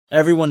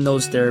Everyone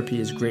knows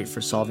therapy is great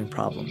for solving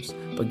problems,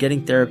 but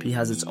getting therapy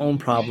has its own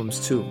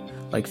problems too,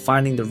 like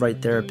finding the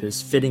right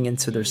therapist, fitting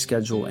into their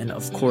schedule, and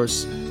of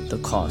course,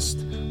 the cost.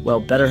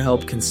 Well,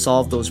 BetterHelp can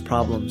solve those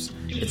problems.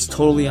 It's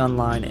totally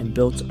online and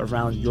built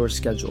around your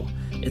schedule.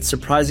 It's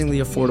surprisingly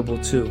affordable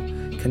too.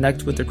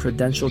 Connect with a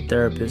credentialed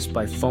therapist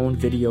by phone,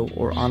 video,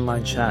 or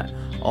online chat,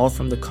 all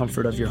from the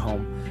comfort of your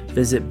home.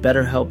 Visit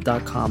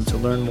BetterHelp.com to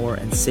learn more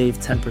and save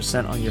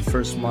 10% on your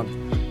first month.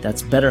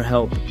 That's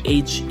BetterHelp,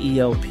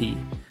 H-E-L-P.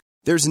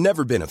 There's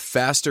never been a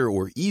faster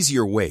or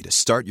easier way to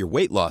start your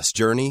weight loss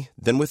journey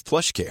than with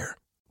PlushCare.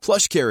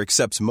 PlushCare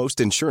accepts most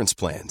insurance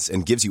plans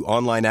and gives you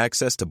online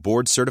access to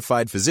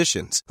board-certified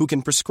physicians who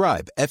can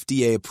prescribe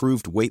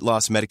FDA-approved weight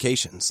loss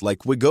medications like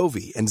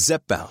Wegovy and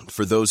Zepbound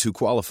for those who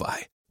qualify.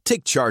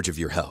 Take charge of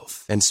your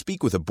health and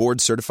speak with a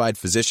board-certified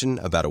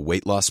physician about a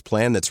weight loss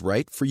plan that's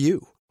right for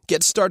you.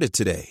 Get started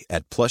today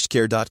at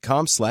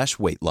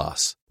plushcare.com/weight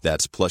loss.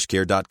 That's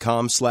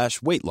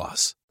plushcare.com/weight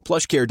loss.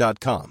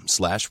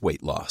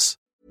 plushcare.com/weight loss.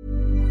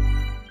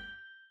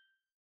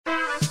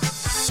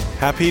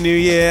 Happy New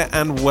Year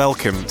and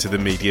welcome to the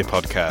Media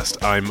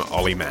Podcast. I'm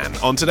Ollie Mann.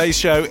 On today's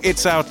show,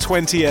 it's our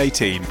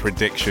 2018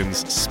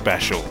 Predictions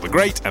Special. The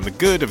great and the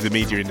good of the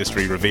media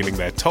industry revealing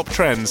their top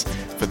trends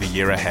for the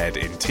year ahead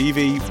in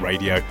TV,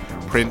 radio,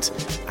 print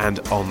and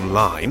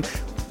online.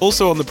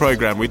 Also on the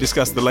programme, we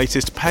discuss the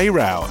latest pay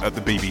row at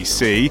the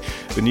BBC,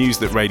 the news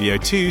that Radio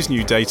 2's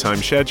new daytime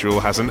schedule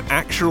has an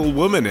actual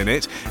woman in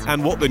it,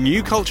 and what the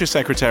new Culture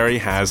Secretary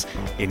has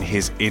in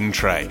his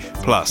in-tray.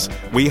 Plus,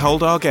 we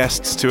hold our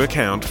guests to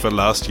account for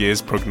last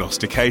year's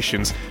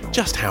prognostications.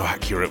 Just how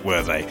accurate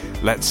were they?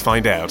 Let's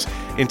find out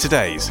in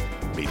today's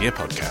Media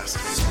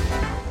Podcast.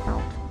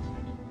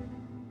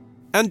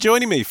 And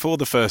joining me for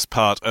the first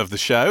part of the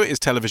show is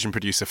television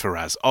producer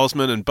Faraz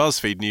Osman and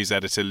BuzzFeed news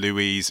editor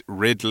Louise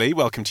Ridley.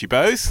 Welcome to you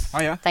both.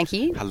 Hiya. Thank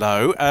you.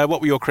 Hello. What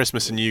were your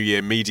Christmas and New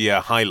Year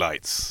media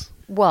highlights?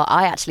 Well,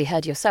 I actually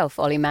heard yourself,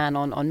 Ollie Mann,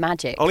 on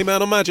Magic. Ollie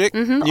Mann on Magic?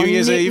 Mm-hmm. New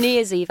Year's Eve? New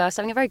Year's Eve. I was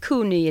having a very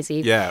cool New Year's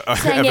Eve. Yeah,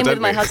 staying in with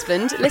my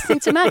husband, listening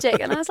to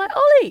Magic, and I was like,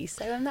 Ollie!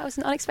 So that was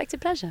an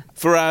unexpected pleasure.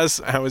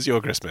 Faraz, how was your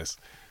Christmas?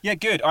 Yeah,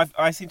 good.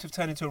 I seem to have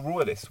turned into a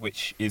royalist,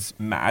 which is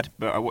mad.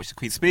 But I watched the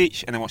Queen's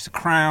Speech, and then watched The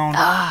Crown,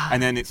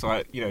 and then it's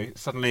like,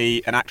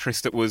 suddenly an actress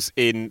that was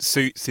in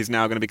Suits is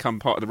now going to become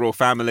part of the royal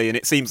family, and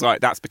it seems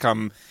like that's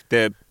become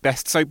the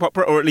best soap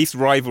opera, or at least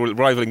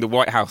rivaling the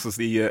White House as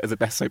the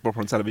best soap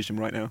opera on television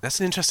right now. That's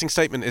an interesting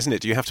statement, isn't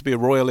it? Do you have to be a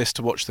royalist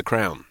to watch The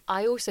Crown?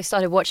 I also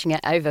started watching it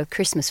over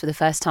Christmas for the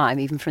first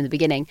time, even from the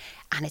beginning,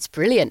 and it's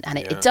brilliant. And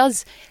it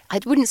does, I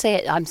wouldn't say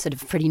it, I'm sort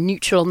of pretty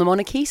neutral on the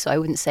monarchy, so I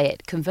wouldn't say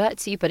it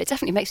converts you, but it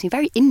definitely makes me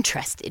very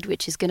interested,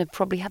 which is going to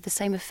probably have the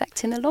same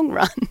effect in the long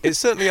run. It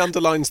certainly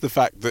underlines the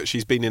fact that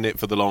she's been in it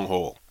for the long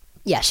haul.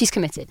 Yeah, she's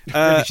committed.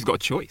 She's got a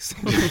choice.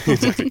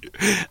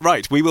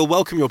 Right, we will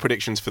welcome your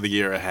predictions for the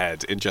year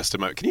ahead in just a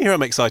moment. Can you hear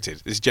I'm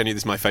excited? This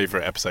is my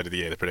favourite episode of the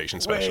year, the prediction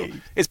special. Wait.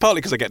 It's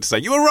partly because I get to say,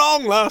 you were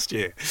wrong last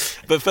year.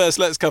 But first,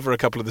 let's cover a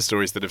couple of the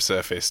stories that have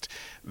surfaced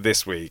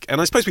this week.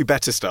 And I suppose we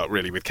better start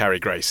really with Carrie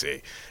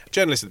Gracie.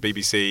 Journalist at the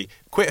BBC,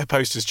 quit her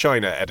post as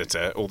China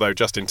editor, although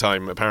just in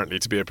time apparently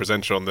to be a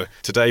presenter on the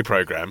Today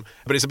programme.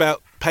 But it's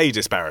about pay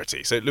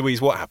disparity. So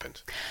Louise, what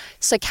happened?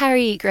 So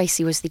Carrie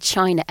Gracie was the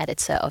China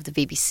editor of the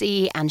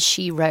BBC, and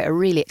she wrote a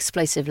really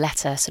explosive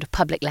letter, sort of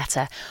public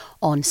letter,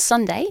 on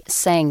Sunday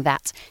saying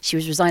that she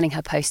was resigning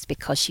her post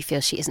because she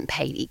feels she isn't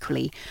paid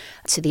equally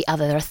to the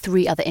other. There are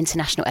 3 other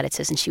international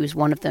editors and she was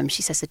one of them.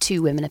 She says the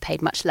 2 women are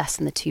paid much less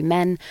than the 2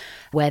 men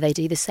where they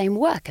do the same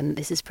work, and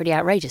this is pretty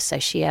outrageous. So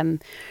she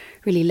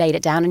really laid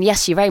it down. And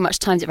yes, she very much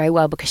timed it very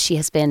well because she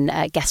has been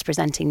guest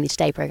presenting the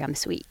Today programme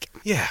this week.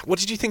 Yeah. What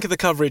did you think of the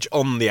coverage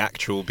on the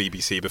actual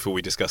BBC before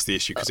we discussed the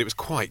issue? Because it was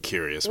quite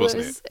curious,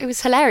 wasn't it? It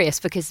was hilarious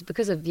because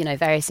of,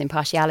 various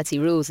impartiality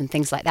rules and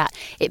things like that.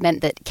 It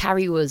meant that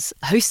Carrie was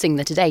hosting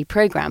the Today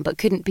programme but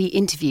couldn't be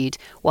interviewed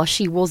while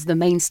she was the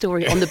main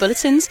story on the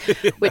bulletins,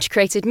 which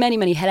created many,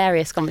 many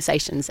hilarious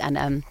conversations.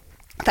 And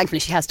thankfully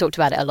she has talked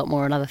about it a lot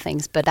more on other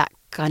things, but that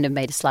kind of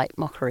made a slight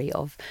mockery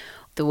of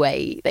the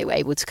way they were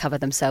able to cover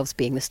themselves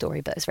being the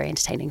story, but it's very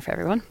entertaining for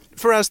everyone.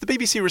 Faraz, the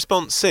BBC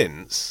response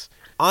since,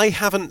 I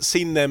haven't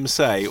seen them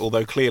say,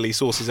 although clearly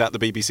sources at the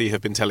BBC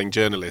have been telling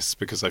journalists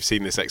because I've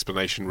seen this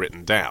explanation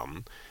written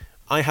down,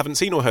 I haven't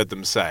seen or heard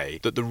them say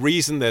that the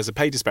reason there's a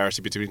pay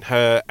disparity between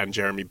her and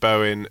Jeremy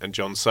Bowen and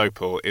John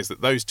Sopel is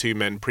that those 2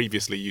 men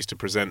previously used to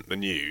present the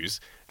news,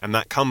 and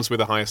that comes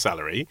with a higher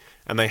salary,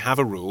 and they have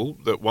a rule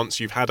that once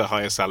you've had a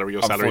higher salary,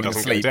 your salary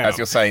doesn't go down. As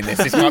you're saying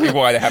this might be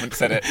why they haven't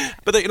said it.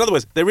 But in other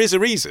words, there is a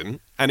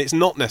reason, and it's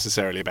not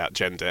necessarily about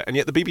gender, and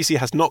yet the BBC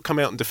has not come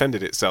out and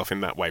defended itself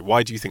in that way.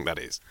 Why do you think that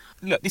is?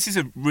 Look, this is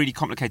a really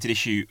complicated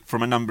issue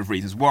from a number of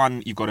reasons.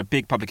 One, you've got a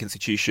big public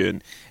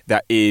institution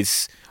that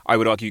is, I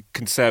would argue,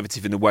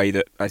 conservative in the way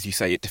that, as you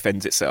say, it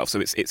defends itself. So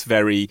it's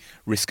very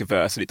risk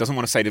averse, and it doesn't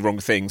want to say the wrong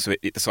thing, so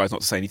it decides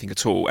not to say anything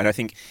at all. And I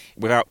think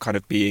without kind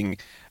of being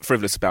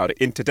frivolous about it.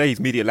 In today's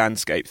media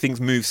landscape,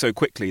 things move so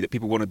quickly that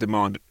people want to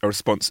demand a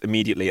response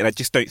immediately, and I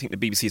just don't think the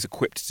BBC is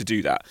equipped to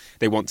do that.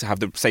 They want to have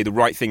say the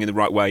right thing in the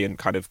right way and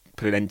kind of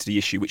put an end to the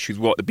issue, which is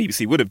what the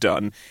BBC would have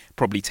done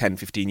probably 10,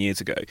 15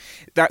 years ago.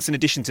 That's in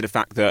addition to the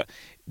fact that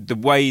the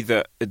way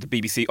that the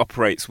BBC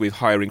operates with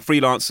hiring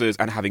freelancers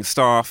and having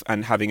staff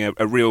and having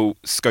a real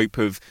scope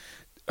of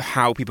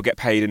how people get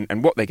paid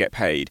and what they get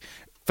paid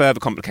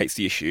further complicates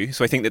the issue.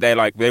 So I think that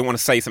they want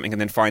to say something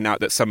and then find out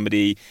that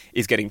somebody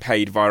is getting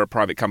paid via a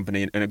private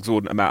company an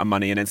exorbitant amount of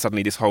money, and then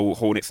suddenly this whole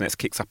hornet's nest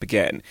kicks up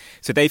again.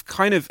 So they've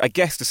kind of, I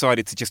guess,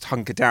 decided to just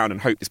hunker down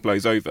and hope this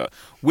blows over,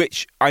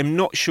 which I'm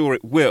not sure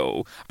it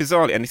will.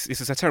 Bizarrely, and this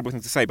is a terrible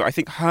thing to say, but I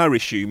think her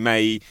issue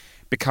may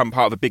become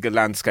part of a bigger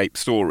landscape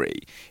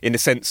story, in the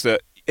sense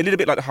that, a little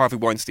bit like the Harvey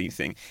Weinstein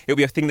thing, it'll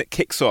be a thing that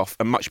kicks off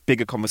a much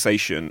bigger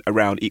conversation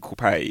around equal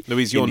pay.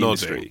 Louise, you're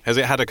nodding. Has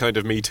it had a kind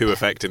of Me Too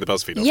effect in the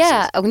BuzzFeed offices?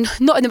 Yeah,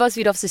 not in the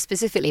BuzzFeed offices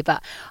specifically,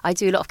 but I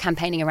do a lot of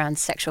campaigning around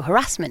sexual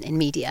harassment in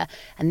media,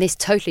 and this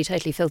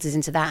totally filters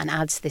into that and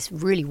adds this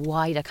really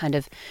wider kind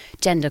of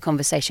gender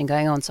conversation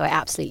going on. So I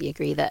absolutely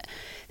agree that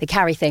the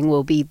Carrie thing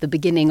will be the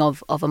beginning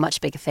of a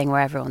much bigger thing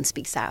where everyone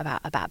speaks out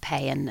about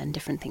pay and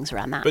different things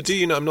around that. But do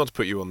you know, I'm not to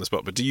put you on the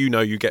spot, but do you know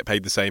you get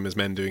paid the same as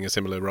men doing a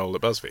similar role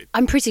at BuzzFeed?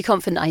 I'm pretty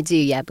confident I do,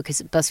 yeah,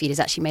 because BuzzFeed has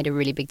actually made a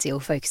really big deal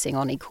focusing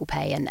on equal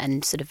pay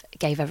and sort of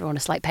gave everyone a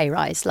slight pay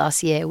rise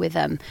last year with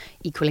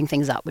equaling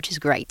things up, which is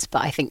great.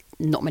 But I think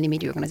not many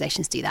media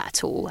organisations do that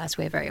at all, as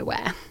we're very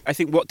aware. I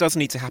think what does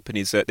need to happen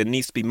is that there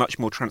needs to be much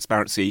more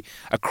transparency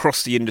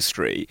across the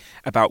industry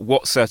about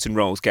what certain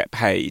roles get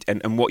paid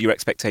and what your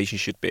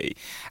expectations should be.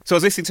 So I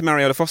was listening to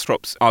Mariella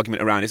Fostrop's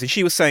argument around this, and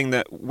she was saying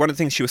that one of the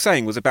things she was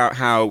saying was about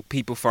how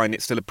people find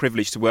it still a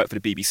privilege to work for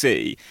the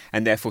BBC,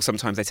 and therefore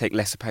sometimes they take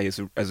lesser pay as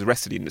the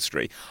rest of the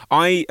industry.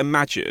 I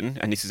imagine,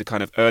 and this is a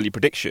kind of early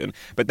prediction,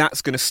 but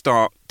that's going to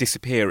start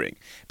disappearing,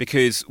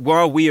 because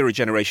while we are a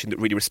generation that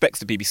really respects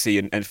the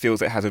BBC and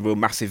feels it has a real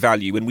massive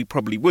value, and we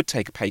probably would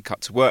take a pay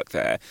cut to work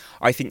there,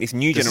 I think this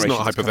new generation... This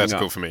is not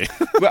hypothetical for me.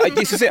 Well,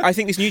 this is it. I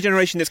think this new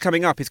generation that's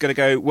coming up is going to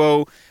go,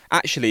 well,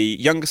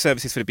 actually, younger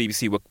services for the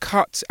BBC were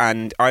cut,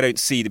 and I don't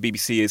see the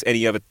BBC as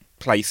any other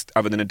place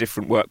other than a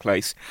different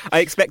workplace. I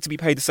expect to be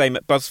paid the same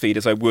at BuzzFeed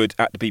as I would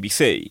at the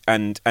BBC,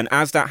 and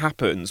as that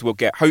happens, we'll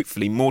get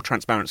hopefully more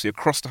transparency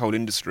across the whole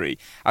industry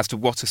as to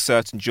what a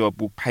certain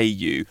job will pay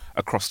you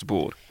across the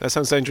board. That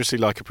sounds dangerously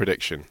like a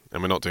prediction,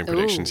 and we're not doing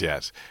predictions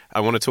yet.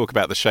 I want to talk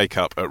about the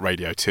shake-up at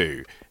Radio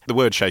 2. The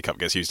word shake-up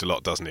gets used a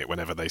lot, doesn't it,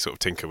 whenever they sort of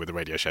tinker with the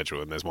radio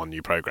schedule and there's one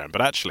new programme.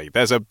 But actually,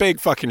 there's a big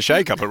fucking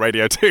shake-up at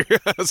Radio 2,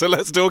 so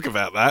let's talk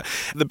about that.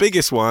 The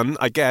biggest one,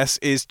 I guess,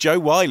 is Jo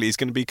Whiley's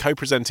going to be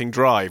co-presenting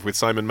Drive with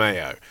Simon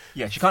Mayo.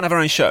 Yeah, she can't have her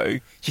own show.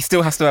 She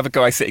still has to have a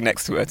guy sitting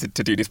next to her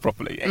to do this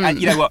properly.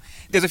 And you know what?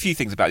 There's a few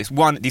things about this.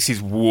 One, this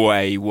is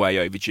way, way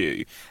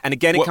overdue. And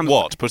again, it comes...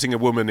 What? Putting a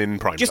woman in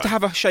prime Just time? to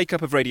have a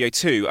shake-up of Radio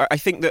 2. I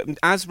think that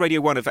as Radio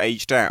 1 have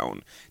aged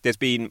down, there's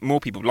been more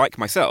people like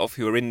myself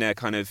who are in their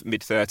kind of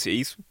mid-30s,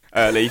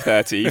 early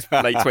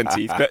 30s, late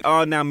 20s, but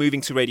are now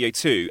moving to Radio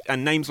 2.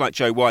 And names like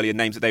Jo Whiley are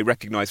names that they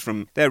recognise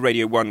from their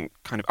Radio 1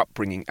 kind of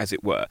upbringing, as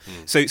it were.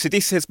 So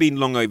this has been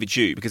long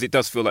overdue, because it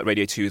does feel like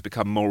Radio 2 has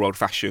become more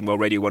old-fashioned while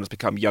Radio 1 has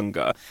become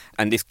younger,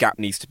 and this gap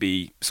needs to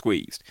be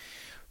squeezed.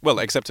 Well,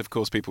 except, of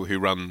course, people who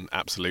run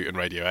Absolute and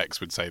Radio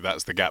X would say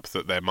that's the gap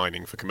that they're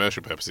mining for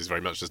commercial purposes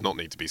very much does not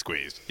need to be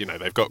squeezed. You know,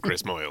 they've got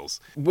Chris Moyles.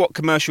 What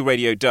commercial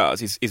radio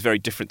does is very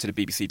different to the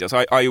BBC does.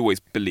 I always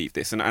believe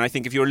this. And I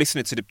think if you're a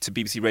listener to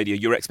BBC Radio,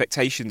 your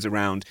expectations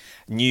around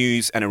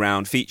news and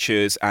around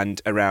features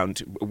and around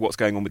what's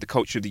going on with the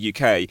culture of the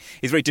UK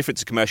is very different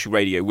to commercial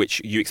radio,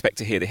 which you expect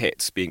to hear the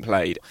hits being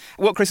played.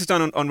 What Chris has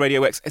done on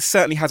Radio X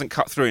certainly hasn't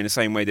cut through in the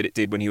same way that it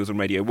did when he was on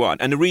Radio 1.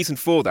 And the reason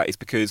for that is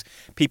because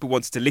people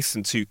wanted to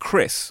listen to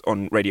Chris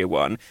on Radio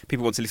 1,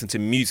 people want to listen to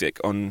music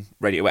on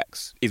Radio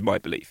X, is my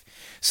belief.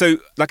 So,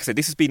 like I said,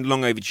 this has been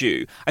long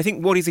overdue. I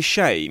think what is a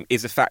shame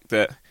is the fact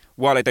that,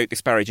 while I don't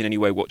disparage in any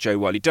way what Jo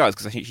Whiley does,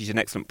 because I think she's an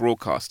excellent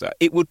broadcaster,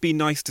 it would be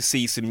nice to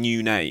see some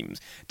new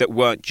names that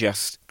weren't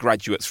just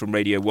graduates from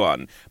Radio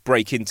 1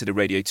 break into the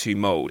Radio 2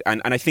 mould.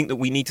 And I think that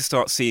we need to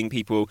start seeing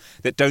people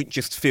that don't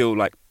just feel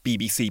like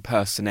BBC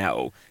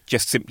personnel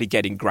just simply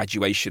getting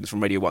graduations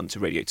from Radio 1 to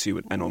Radio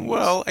 2 and onwards.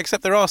 Well,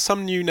 except there are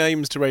some new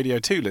names to Radio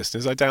 2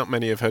 listeners. I doubt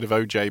many have heard of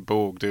OJ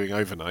Borg doing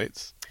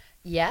overnights.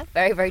 Yeah,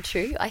 very, very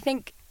true. I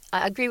think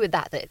I agree with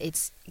that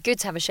it's good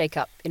to have a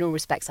shake-up in all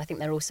respects. I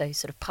think they're also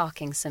sort of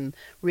parking some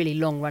really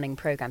long-running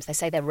programmes. They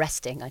say they're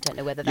resting. I don't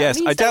know whether that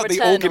means I doubt the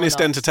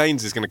Organist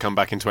Entertains is going to come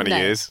back in 20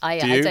 years. I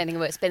don't think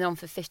it's been on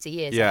for 50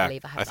 years, yeah, I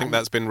believe. I think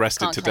that's been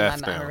rested to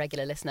death now. I'm a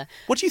regular listener.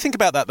 What do you think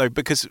about that, though?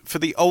 Because for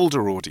the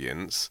older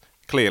audience,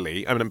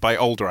 clearly, I mean, by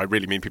older, I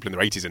really mean people in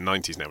their 80s and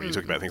 90s now, when you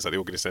talk about things like the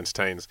Organist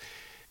Entertains.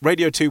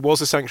 Radio 2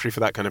 was a sanctuary for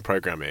that kind of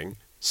programming.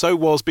 So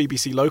was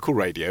BBC Local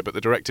Radio, but the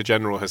Director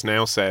General has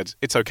now said,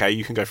 it's okay,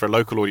 you can go for a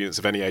local audience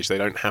of any age, they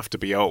don't have to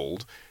be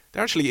old.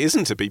 There actually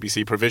isn't a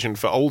BBC provision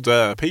for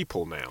older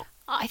people now.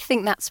 I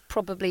think that's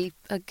probably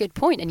a good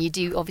point. And you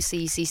do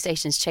obviously see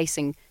stations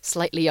chasing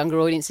slightly younger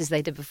audiences than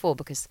they did before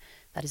because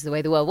that is the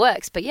way the world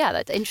works. But yeah,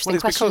 that's an interesting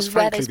question. Well, it's because,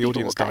 frankly, the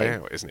audience die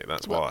out, isn't it?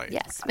 That's why.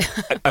 Yes.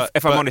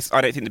 If I'm honest,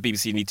 I don't think the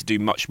BBC need to do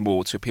much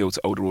more to appeal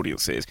to older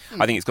audiences.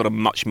 I think it's got a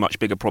much, much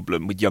bigger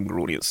problem with younger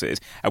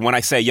audiences. And when I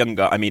say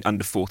younger, I mean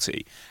under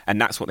 40.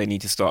 And that's what they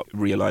need to start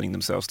realigning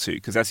themselves to.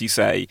 Because as you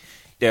say,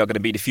 they are going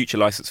to be the future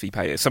licence fee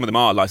payers. Some of them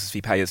are licence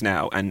fee payers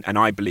now. And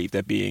I believe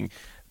they're being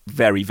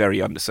very, very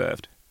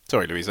underserved.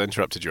 Sorry, Louise, I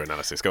interrupted your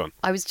analysis. Go on.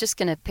 I was just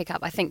going to pick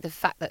up, I think the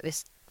fact that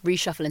this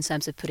reshuffle in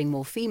terms of putting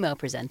more female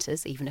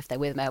presenters, even if they're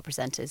with male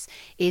presenters,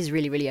 is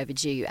really, really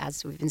overdue,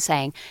 as we've been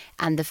saying.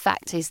 And the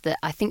fact is that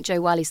I think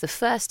Jo Whiley's the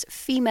first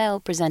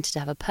female presenter to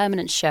have a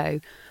permanent show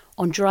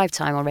on drive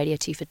time on Radio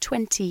 2 for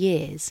 20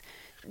 years.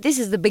 This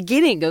is the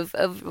beginning of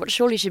what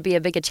surely should be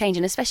a bigger change,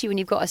 and especially when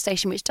you've got a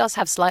station which does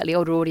have slightly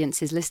older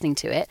audiences listening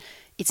to it,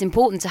 it's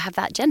important to have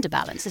that gender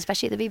balance,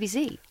 especially at the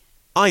BBC.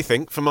 I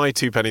think, for my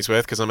 2 pennies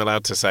worth, because I'm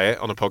allowed to say it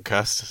on a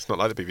podcast, it's not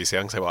like the BBC,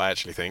 I can say what I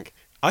actually think.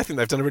 I think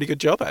they've done a really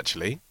good job,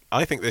 actually.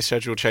 I think this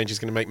schedule change is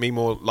going to make me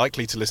more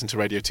likely to listen to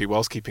Radio 2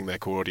 whilst keeping their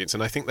core audience.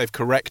 And I think they've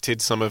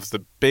corrected some of the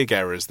big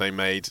errors they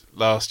made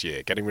last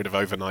year. Getting rid of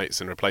overnights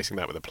and replacing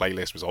that with a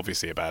playlist was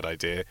obviously a bad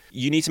idea.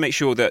 You need to make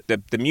sure that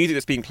the music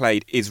that's being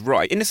played is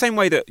right. In the same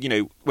way that,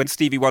 when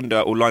Stevie Wonder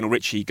or Lionel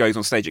Richie goes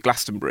on stage at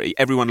Glastonbury,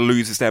 everyone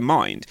loses their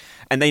mind.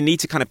 And they need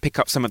to kind of pick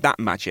up some of that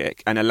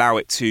magic and allow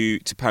it to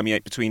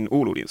permeate between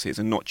all audiences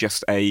and not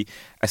just a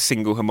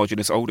single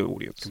homogenous older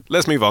audience.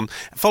 Let's move on.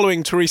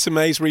 Following Theresa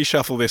May's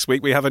reshuffle this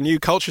week, we have a new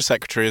culture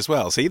secretary as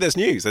well. See, there's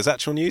news. There's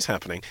actual news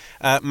happening.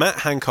 Matt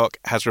Hancock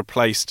has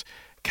replaced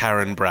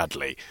Karen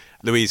Bradley.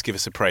 Louise, give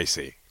us a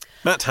précis.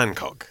 Matt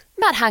Hancock.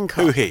 Matt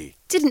Hancock. Who he?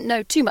 Didn't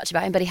know too much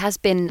about him, but he has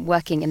been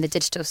working in the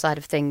digital side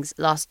of things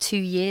last 2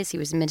 years. He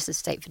was Minister of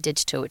State for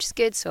Digital, which is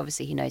good, so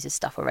obviously he knows his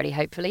stuff already,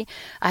 hopefully.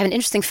 I have an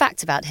interesting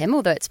fact about him,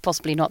 although it's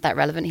possibly not that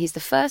relevant. He's the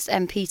first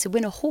MP to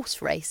win a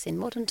horse race in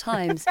modern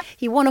times.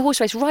 He won a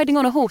horse race riding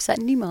on a horse at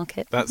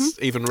Newmarket. That's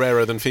even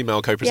rarer than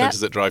female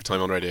co-presenters at drive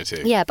time on Radio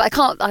 2. Yeah, but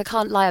I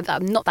can't lie,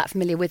 I'm not that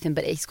familiar with him,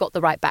 but he's got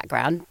the right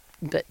background,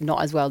 but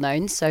not as well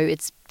known, so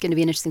it's going to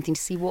be an interesting thing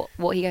to see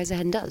what he goes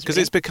ahead and does. Because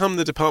it's become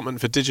the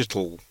Department for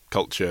Digital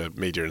Culture,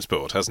 Media and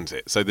Sport, hasn't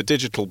it? So the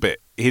digital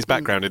bit, his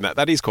background in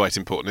that is quite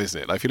important,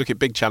 isn't it? Like if you look at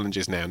big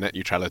challenges now, net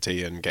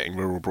neutrality and getting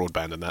rural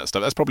broadband and that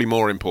stuff, that's probably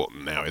more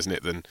important now, isn't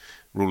it, than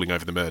ruling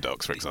over the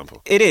Murdochs, for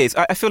example? It is.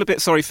 I feel a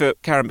bit sorry for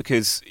Karen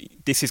because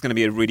this is going to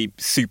be a really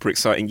super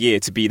exciting year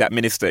to be that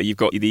minister. You've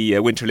got the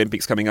Winter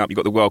Olympics coming up, you've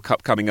got the World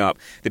Cup coming up,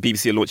 the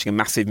BBC are launching a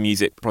massive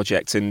music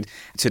project, and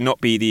to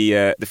not be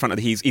the front of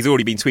he's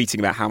already been tweeting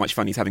about how much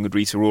fun he's having with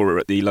Rita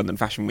Ora at the London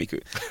Fashion Week.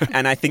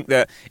 And I think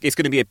that it's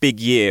going to be a big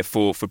year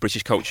for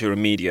British culture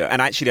and media.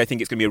 And actually, I think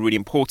it's going to be a really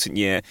important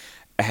year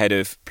ahead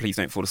of, please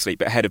don't fall asleep,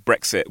 but ahead of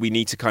Brexit. We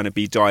need to kind of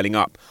be dialing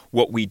up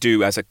what we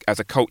do as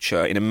a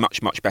culture in a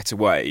much, much better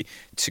way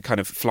to kind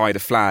of fly the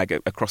flag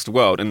across the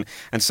world. And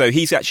so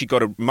he's actually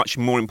got a much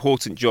more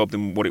important job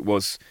than what it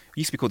was.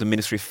 It used to be called the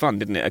Ministry of Fun,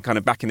 didn't it? Kind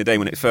of back in the day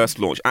when it first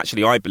launched.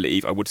 Actually, I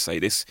believe, I would say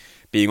this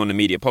being on the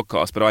media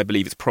podcast, but I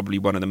believe it's probably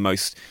one of the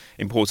most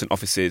important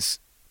offices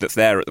that's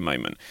there at the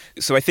moment.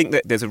 So I think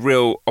that there's a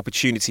real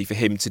opportunity for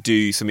him to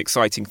do some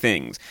exciting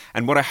things.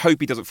 And what I hope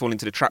he doesn't fall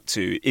into the trap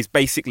to is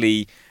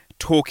basically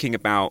talking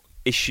about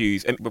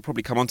issues, and we'll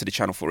probably come on to the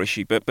Channel 4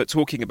 issue, but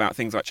talking about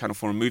things like Channel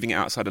 4 and moving it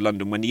outside of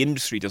London when the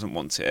industry doesn't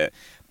want it,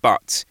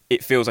 but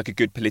it feels like a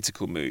good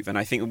political move. And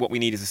I think what we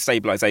need is a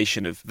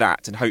stabilisation of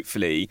that, and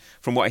hopefully,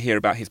 from what I hear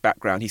about his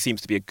background, he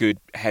seems to be a good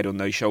head on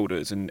those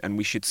shoulders, and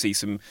we should see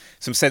some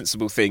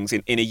sensible things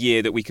in a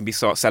year that we can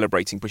start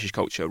celebrating British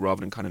culture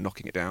rather than kind of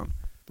knocking it down.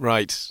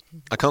 Right.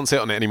 I can't sit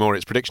on it anymore.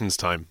 It's predictions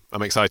time.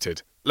 I'm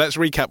excited. Let's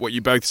recap what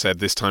you both said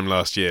this time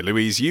last year.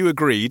 Louise, you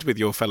agreed with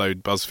your fellow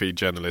BuzzFeed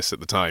journalists at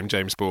the time,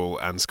 James Ball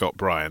and Scott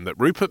Bryan, that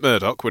Rupert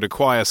Murdoch would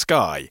acquire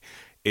Sky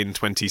in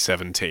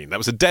 2017. That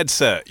was a dead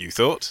cert, you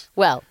thought?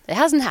 Well, it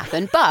hasn't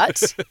happened,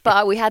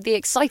 but we had the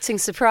exciting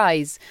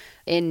surprise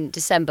in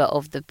December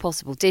of the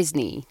possible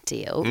Disney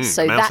deal.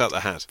 So out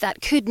the hat.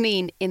 That could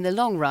mean, in the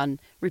long run,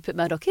 Rupert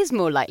Murdoch is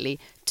more likely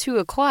to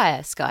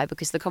acquire Sky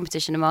because the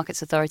Competition and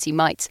Markets Authority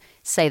might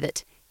say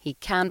that he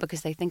can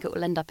because they think it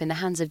will end up in the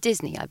hands of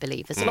Disney, I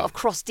believe. There's a lot of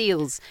cross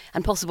deals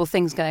and possible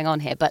things going on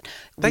here, but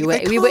we were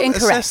incorrect.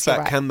 Assess that,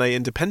 right? Can they,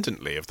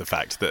 independently of the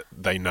fact that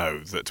they know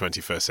that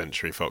 21st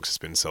Century Fox has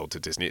been sold to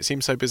Disney? It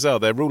seems so bizarre.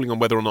 They're ruling on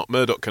whether or not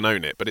Murdoch can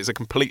own it, but it's a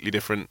completely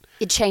different...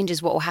 It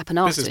changes what will happen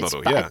afterwards. Business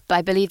model, yeah. But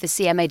I believe the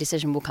CMA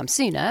decision will come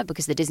sooner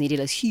because the Disney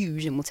deal is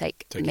huge and will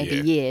take maybe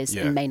years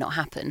and may not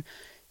happen.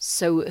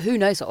 So who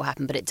knows what will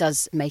happen, but it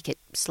does make it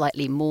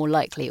slightly more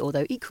likely,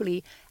 although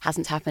equally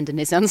hasn't happened and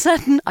is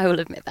uncertain. I will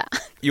admit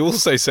that. You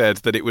also said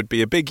that it would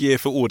be a big year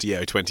for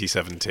audio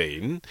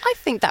 2017. I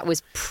think that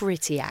was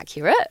pretty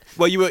accurate.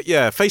 Well,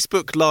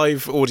 Facebook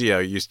Live audio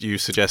you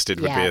suggested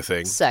would be a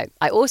thing. So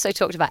I also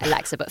talked about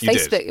Alexa, but You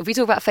Facebook, did. if we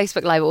talk about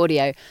Facebook Live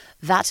audio,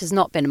 that has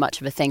not been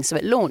much of a thing. So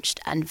it launched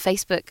and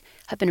Facebook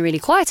have been really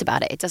quiet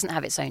about it. It doesn't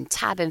have its own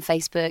tab in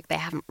Facebook. They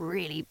haven't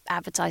really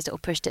advertised it or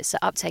pushed it. So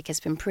uptake has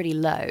been pretty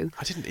low.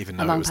 I didn't even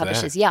know among it was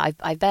publishers. there. Yeah,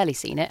 I've barely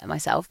seen it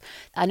myself.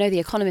 I know The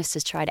Economist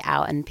has tried it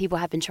out and people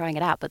have been trying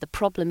it out, but the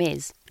problem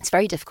is it's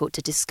very difficult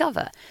to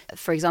discover.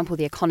 For example,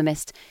 The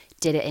Economist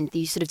did it and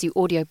you sort of do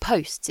audio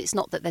posts. It's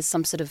not that there's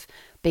some sort of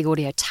big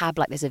audio tab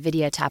like there's a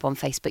video tab on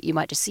Facebook. You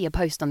might just see a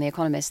post on The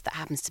Economist that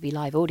happens to be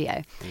live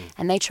audio.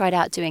 And they tried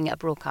out doing a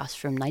broadcast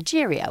from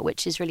Nigeria,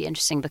 which is really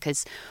interesting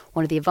because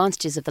one of the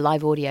advantages of the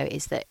live audio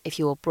is that if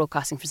you're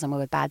broadcasting from somewhere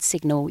with bad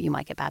signal, you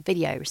might get bad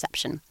video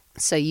reception.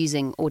 So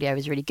using audio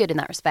is really good in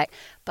that respect,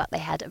 but they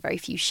had very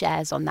few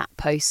shares on that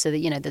post so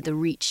that, the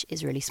reach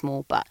is really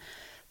small. But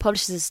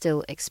publishers are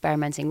still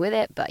experimenting with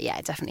it, but yeah,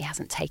 it definitely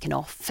hasn't taken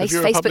off. So if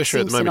you're a publisher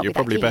at the seems to moment, not you're be that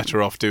probably keen.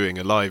 better off doing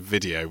a live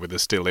video with a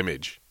still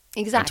image.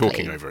 Exactly. And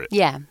talking over it.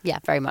 Yeah,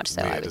 very much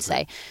so, Weird, I would isn't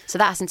say. So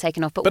that hasn't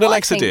taken off. But what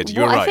Alexa I think, did,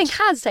 you're what right. I think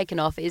has taken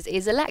off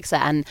is Alexa.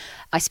 And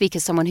I speak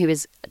as someone who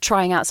is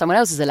trying out someone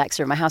else's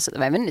Alexa at my house at the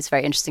moment. It's a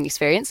very interesting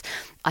experience.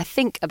 I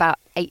think about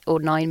 8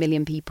 or 9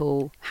 million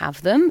people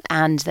have them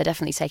and they're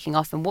definitely taking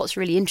off. And what's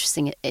really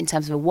interesting in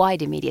terms of a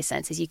wider media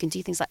sense is you can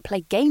do things like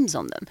play games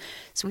on them.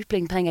 So we've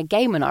been playing a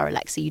game on our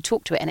Alexa. You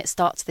talk to it and it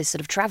starts this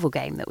sort of travel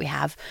game that we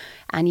have.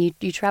 And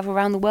you travel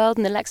around the world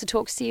and Alexa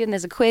talks to you and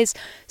there's a quiz.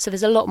 So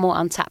there's a lot more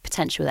untapped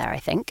potential there, I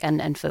think.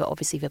 And for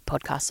obviously for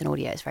podcasts and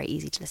audio, it's very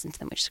easy to listen to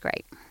them, which is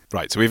great.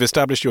 Right, so we've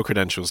established your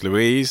credentials,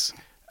 Louise.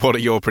 What are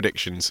your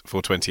predictions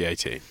for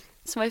 2018?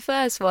 So my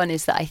first one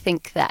is that I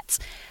think that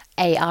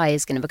AI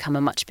is going to become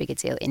a much bigger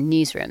deal in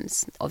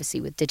newsrooms,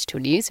 obviously with digital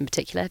news in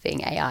particular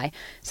being AI.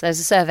 So there was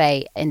a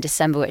survey in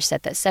December which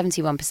said that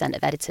 71%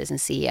 of editors and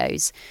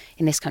CEOs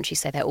in this country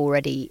say they're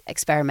already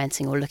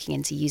experimenting or looking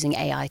into using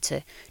AI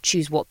to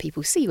choose what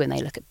people see when they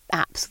look at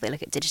apps, they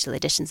look at digital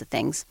editions of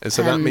things. And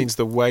so that means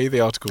the way the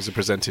articles are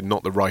presented,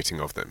 not the writing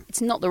of them.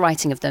 It's not the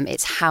writing of them,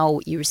 it's how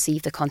you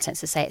receive the content.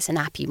 So say it's an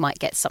app, you might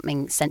get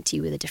something sent to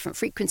you with a different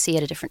frequency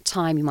at a different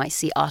time. You might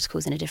see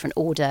articles in a different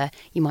order.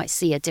 You might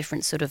see a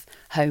different sort of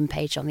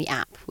homepage on the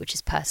app, which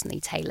is personally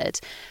tailored.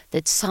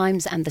 The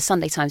Times and the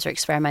Sunday Times are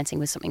experimenting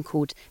with something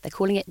they're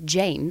calling it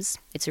James.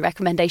 It's a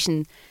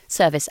recommendation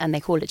service and they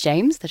call it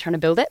James. They're trying to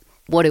build it.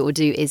 What it will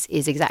do is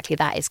exactly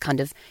that, is kind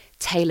of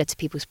tailor to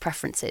people's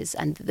preferences.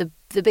 And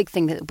the big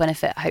thing that will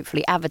benefit,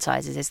 hopefully,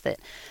 advertisers is that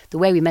the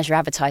way we measure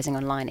advertising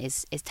online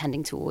is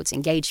tending towards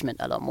engagement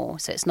a lot more.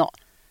 So it's not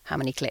how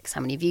many clicks,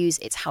 how many views,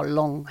 it's how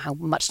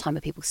much time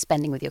are people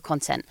spending with your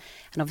content.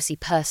 And obviously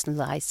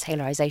personalised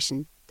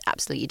tailorization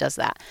absolutely does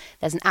that.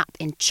 There's an app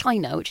in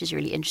China, which is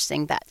really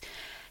interesting, that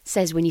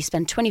says when you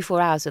spend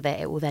 24 hours with it,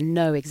 it will then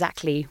know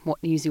exactly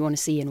what news you want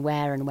to see and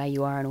where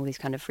you are and all these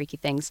kind of freaky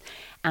things.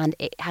 And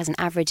it has an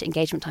average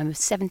engagement time of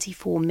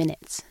 74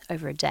 minutes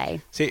over a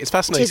day. See, it's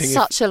fascinating. Which is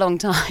such a long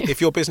time. If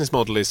your business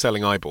model is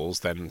selling eyeballs,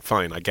 then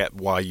fine, I get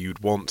why you'd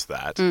want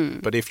that.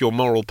 But if your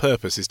moral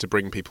purpose is to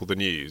bring people the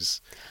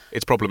news,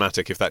 it's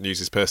problematic if that news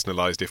is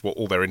personalised, if what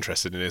all they're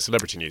interested in is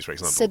celebrity news, for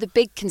example. So the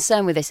big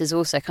concern with this is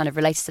also kind of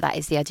related to that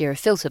is the idea of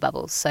filter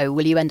bubbles. So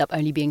will you end up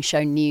only being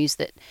shown news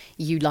that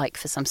you like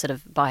for some sort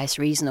of biased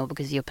reason or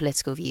because of your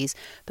political views?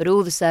 But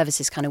all the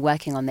services kind of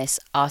working on this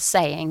are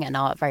saying and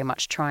are very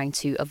much trying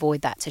to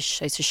avoid that, to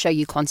show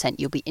you content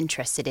you'll be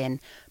interested in,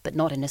 but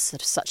not in a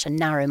sort of such a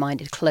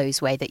narrow-minded,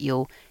 closed way that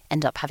you'll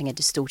end up having a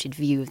distorted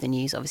view of the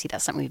news. Obviously,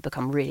 that's something we've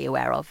become really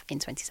aware of in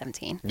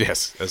 2017.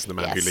 Yes, as the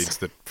man who Yes. leads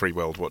the free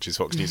world watches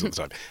Fox News all the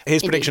time.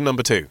 Here's prediction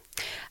number 2.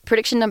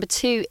 Prediction number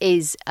 2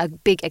 is a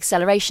big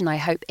acceleration, I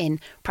hope, in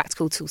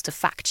practical tools to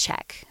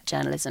fact-check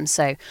journalism.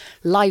 So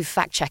live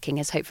fact-checking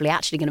is hopefully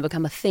actually going to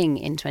become a thing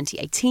in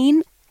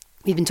 2018.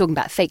 We've been talking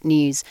about fake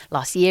news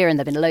last year and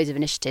there have been loads of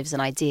initiatives and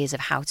ideas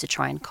of how to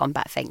try and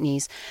combat fake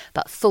news.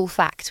 But Full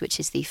Fact, which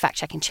is the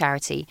fact-checking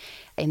charity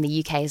in the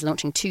UK, is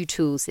launching 2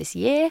 tools this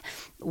year.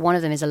 One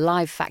of them is a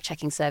live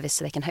fact-checking service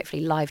so they can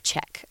hopefully live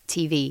check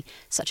TV,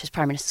 such as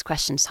Prime Minister's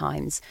Question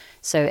Times.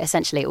 So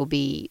essentially it will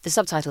be the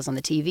subtitles on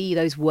the TV.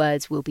 Those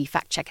words will be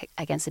fact-checked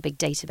against a big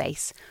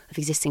database of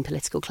existing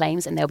political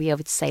claims and they'll be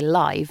able to say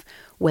live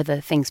whether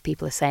things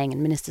people are saying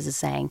and ministers are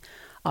saying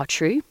are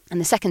true.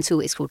 And the second tool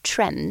is called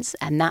Trends,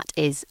 and that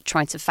is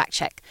trying to fact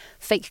check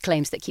fake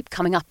claims that keep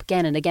coming up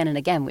again and again and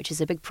again, which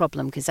is a big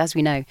problem because, as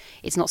we know,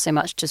 it's not so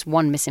much just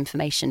one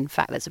misinformation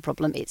fact that's a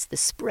problem, it's the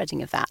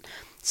spreading of that.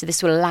 So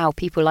this will allow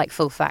people like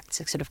Full Fact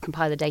to sort of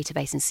compile a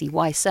database and see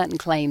why certain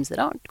claims that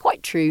aren't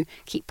quite true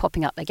keep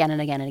popping up again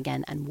and again and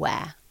again, and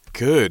where.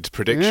 Good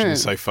prediction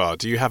so far.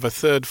 Do you have a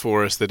third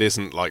for us that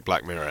isn't like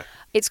Black Mirror?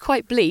 It's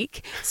quite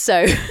bleak,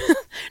 so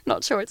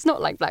Not sure. It's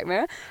not like Black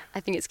Mirror. I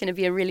think it's going to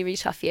be a really, really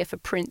tough year for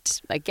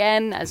print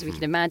again. As we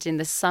can imagine,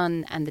 The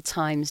Sun and The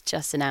Times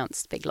just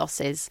announced big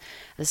losses.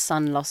 The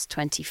Sun lost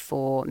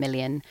 24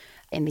 million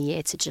in the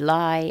year to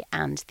July,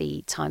 and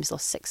The Times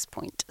lost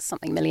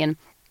 6-point-something million.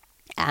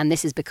 And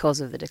this is because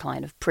of the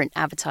decline of print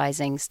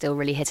advertising still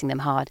really hitting them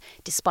hard,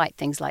 despite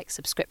things like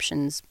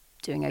subscriptions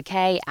doing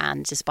okay,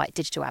 and despite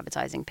digital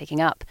advertising picking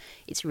up,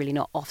 it's really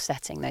not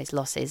offsetting those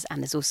losses.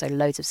 And there's also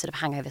loads of sort of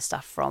hangover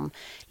stuff from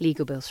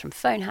legal bills from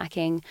phone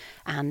hacking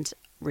and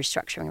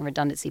restructuring and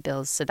redundancy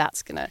bills. So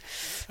that's going to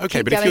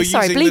Okay, but if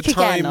you're using The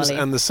Times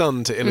and The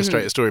Sun to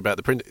illustrate a story about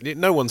the print,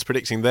 no one's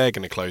predicting they're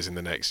going to close in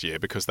the next year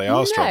because they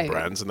are strong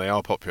brands and they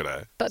are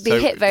popular. But be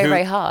hit very,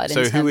 very hard.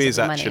 So who is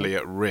actually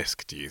at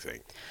risk, do you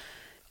think?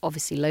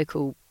 Obviously,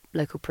 local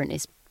print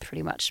is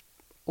pretty much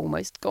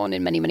almost gone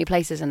in many, many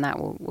places, and that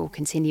will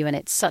continue. And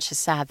it's such a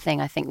sad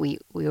thing. I think we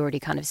already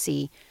kind of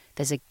see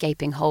there's a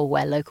gaping hole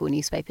where local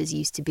newspapers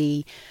used to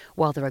be.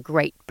 While there are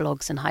great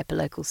blogs and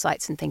hyperlocal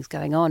sites and things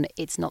going on,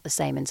 it's not the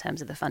same in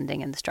terms of the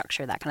funding and the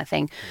structure, that kind of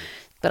thing.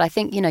 But I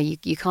think,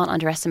 you can't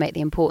underestimate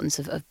the importance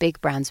of big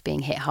brands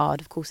being hit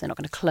hard. Of course, they're not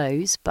going to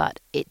close, but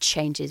it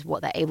changes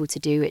what they're able to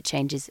do. It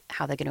changes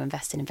how they're going to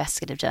invest in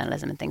investigative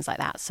journalism and things like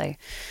that. So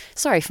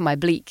sorry for my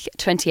bleak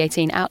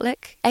 2018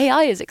 outlook.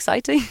 AI is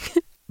exciting.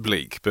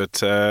 Bleak, but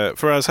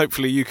for us,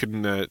 hopefully you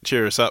can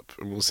cheer us up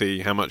and we'll see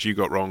how much you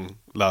got wrong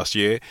last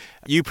year.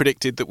 You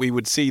predicted that we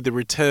would see the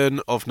return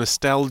of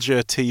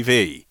nostalgia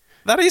TV.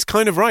 That is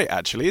kind of right,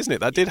 actually, isn't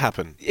it? That did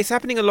happen. It's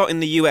happening a lot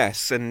in the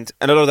US, and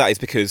a lot of that is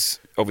because,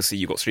 obviously,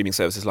 you've got streaming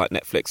services like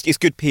Netflix. It's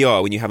good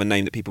PR when you have a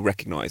name that people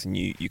recognise and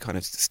you kind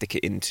of stick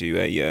it into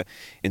a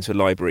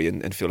library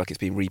and feel like it's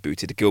been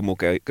rebooted. The Gilmore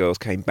Girls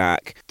came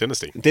back.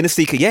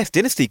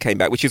 Dynasty came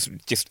back, which has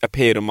just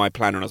appeared on my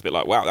planner, and I was a bit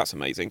like, wow, that's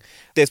amazing.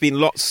 There's been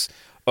lots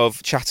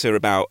of chatter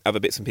about other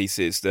bits and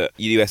pieces that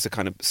the US are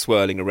kind of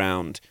swirling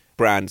around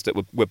brands that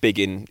were big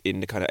in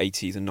the kind of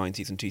 80s and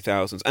 90s and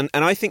 2000s. And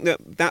I think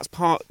that's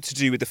part to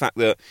do with the fact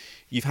that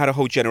you've had a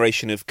whole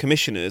generation of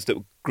commissioners that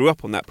grew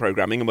up on that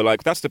programming and were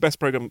like, that's the best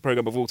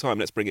program of all time,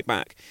 let's bring it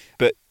back.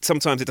 But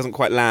sometimes it doesn't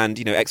quite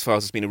land.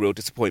 X-Files has been a real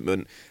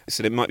disappointment,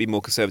 so they might be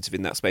more conservative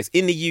in that space.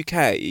 In the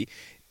UK,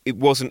 it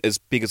wasn't as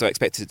big as I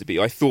expected it to be.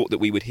 I thought that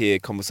we would hear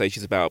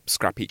conversations about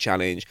Scrap Heap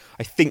Challenge.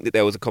 I think that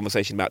there was a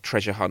conversation about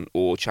Treasure Hunt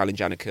or Challenge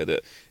Annika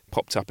that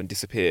popped up and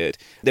disappeared.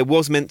 There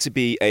was meant to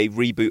be a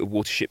reboot of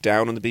Watership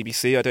Down on the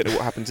BBC. I don't know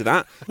what happened to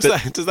that.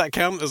 Does that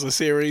count as a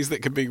series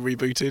that could be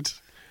rebooted?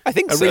 I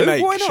think a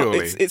remake, why not? Surely.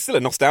 It's still a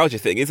nostalgia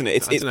thing, isn't it?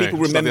 It's people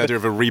remember the idea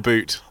of a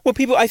reboot. Well,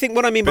 I think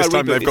what I mean by reboot. This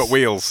time they've got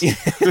wheels.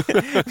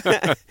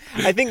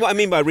 I think what I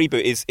mean by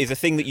reboot is a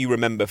thing that you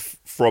remember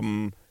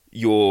from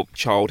your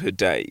childhood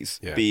days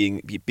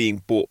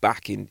being brought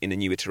back in a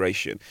new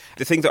iteration.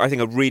 The things that I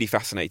think are really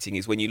fascinating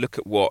is when you look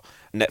at what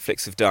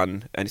Netflix have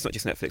done, and it's not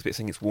just Netflix, but I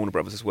think it's Warner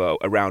Brothers as well,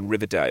 around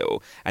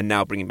Riverdale, and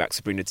now bringing back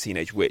Sabrina the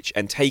Teenage Witch,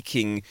 and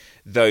taking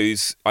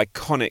those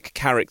iconic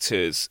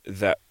characters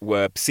that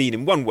were seen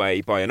in one way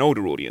by an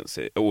older audience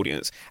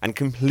and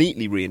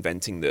completely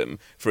reinventing them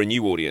for a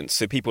new audience.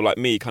 So people like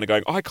me kind of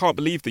going, I can't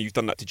believe that you've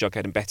done that to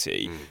Jughead and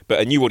Betty, but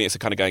a new audience are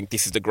kind of going,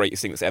 this is the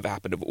greatest thing that's ever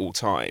happened of all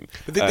time.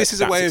 But this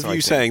is a way of you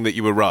saying that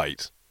you were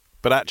right.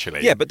 But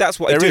actually... Yeah, but that's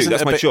what I do.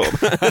 That's my job.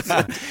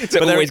 To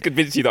always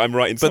convince you that I'm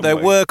right in some way. But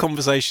there were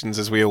conversations,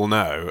 as we all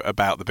know,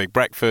 about The Big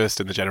Breakfast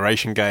and The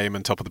Generation Game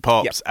and Top of the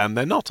Pops, and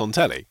they're not on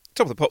telly.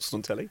 Top of the Pops is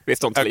on telly.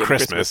 It's on telly at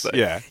Christmas,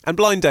 yeah. And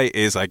Blind Date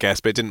is, I guess,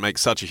 but it didn't make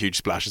such a huge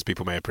splash as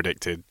people may have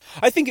predicted.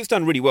 I think it's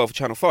done really well for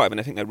Channel 5, and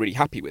I think they're really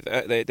happy with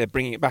it. They're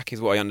bringing it back, is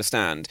what I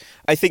understand.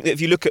 I think that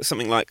if you look at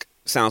something like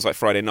Sounds Like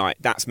Friday Night,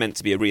 that's meant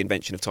to be a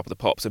reinvention of Top of the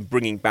Pops and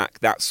bringing back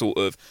that sort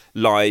of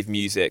live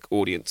music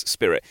audience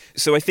spirit.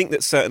 So I think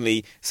that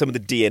certainly some of the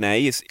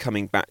DNA is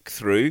coming back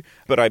through,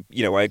 but I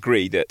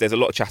agree that there's a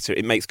lot of chatter.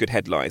 It makes good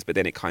headlines, but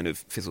then it kind of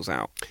fizzles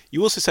out.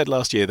 You also said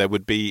last year there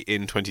would be,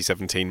 in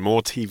 2017,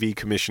 more TV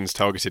commissions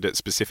targeted at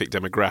specific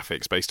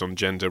demographics based on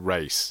gender,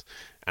 race,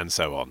 and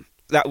so on.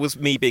 That was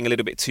me being a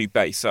little bit too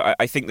base. So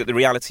I think that the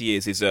reality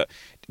is that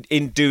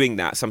in doing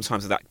that,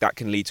 sometimes that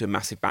can lead to a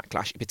massive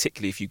backlash,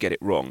 particularly if you get it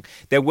wrong.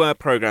 There were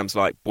programmes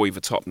like Boy with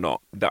a Top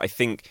Knot that I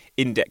think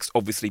indexed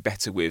obviously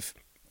better with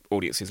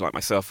audiences like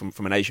myself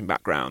from an Asian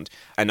background,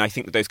 and I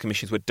think that those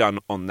commissions were done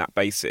on that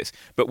basis.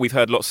 But we've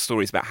heard lots of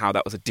stories about how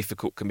that was a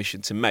difficult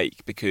commission to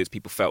make because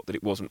people felt that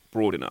it wasn't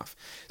broad enough.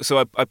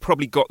 So I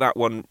probably got that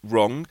one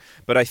wrong,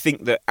 but I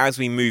think that as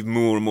we move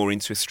more and more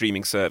into a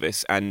streaming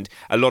service, and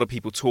a lot of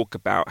people talk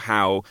about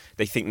how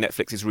they think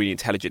Netflix is really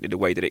intelligent in the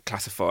way that it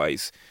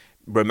classifies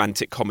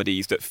romantic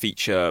comedies that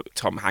feature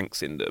Tom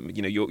Hanks in them.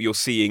 You're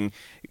seeing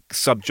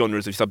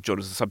subgenres of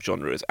subgenres of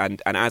subgenres,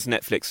 and as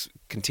Netflix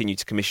continue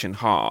to commission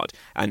hard,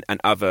 and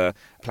other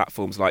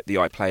platforms like the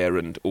iPlayer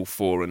and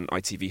All4 and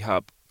ITV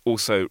Hub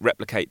also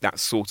replicate that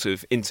sort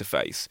of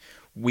interface,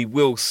 we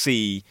will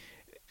see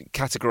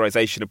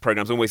categorization of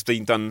programs almost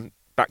being done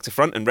back to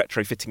front and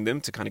retrofitting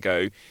them to kind of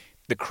go,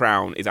 The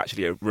Crown is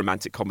actually a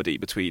romantic comedy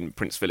between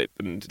Prince Philip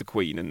and the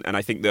Queen. And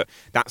I think that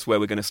that's where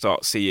we're going to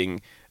start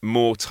seeing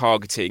more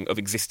targeting of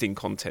existing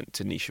content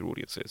to niche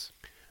audiences.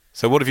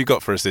 So what have you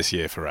got for us this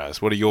year,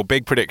 Faraz? What are your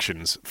big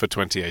predictions for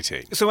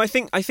 2018? So I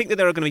think that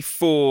there are going to be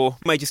 4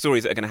 major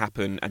stories that are going to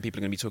happen and people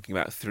are going to be talking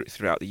about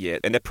throughout the year.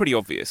 And they're pretty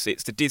obvious.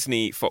 It's the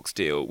Disney-Fox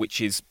deal,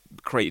 which is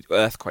create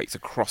earthquakes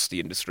across the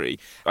industry.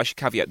 I should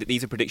caveat that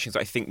these are predictions that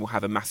I think will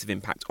have a massive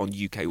impact on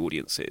UK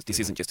audiences. This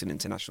isn't just an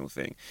international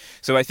thing.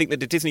 So I think that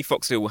the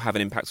Disney-Fox deal will have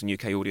an impact on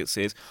UK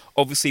audiences.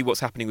 Obviously,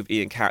 what's happening with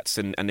Ian Katz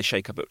and the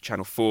shake-up at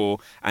Channel 4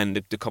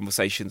 and the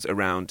conversations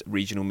around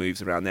regional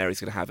moves around there is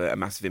going to have a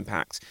massive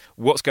impact.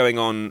 What's going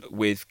on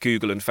with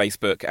Google and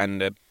Facebook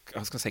and I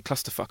was going to say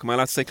clusterfuck. Am I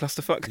allowed to say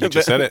clusterfuck? You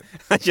just said it.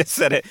 I just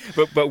said it.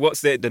 But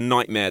what's the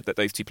nightmare that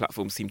those two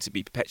platforms seem to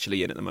be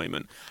perpetually in at the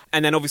moment?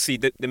 And then obviously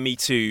the Me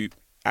Too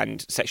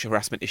and sexual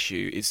harassment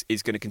issue is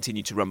going to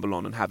continue to rumble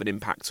on and have an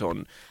impact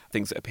on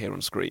things that appear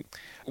on screen.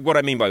 What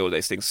I mean by all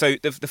those things. So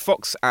the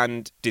Fox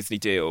and Disney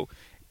deal,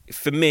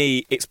 for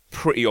me, it's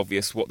pretty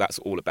obvious what that's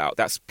all about.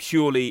 That's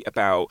purely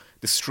about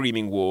the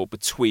streaming war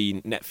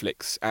between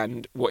Netflix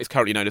and what is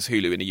currently known as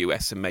Hulu in the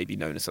US and maybe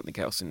known as something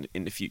else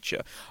in the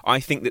future. I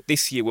think that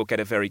this year we'll get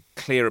a very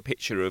clearer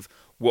picture of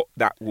what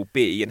that will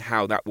be and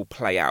how that will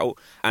play out.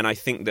 And I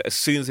think that as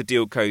soon as the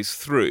deal goes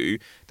through,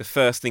 the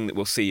first thing that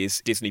we'll see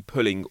is Disney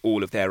pulling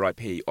all of their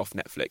IP off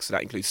Netflix. So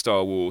that includes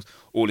Star Wars,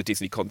 all the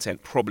Disney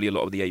content, probably a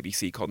lot of the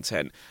ABC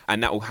content,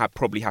 and that will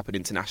probably happen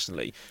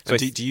internationally. So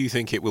do you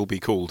think it will be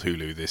called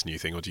Hulu, this new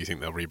thing, or do you think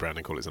they'll rebrand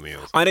and call it something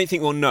else? I don't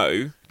think we'll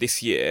know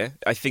this year.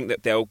 I think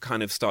that they'll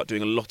kind of start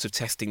doing a lot of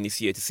testing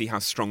this year to see how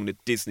strong the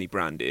Disney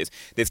brand is.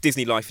 There's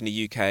Disney Life in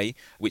the UK,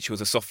 which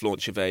was a soft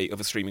launch of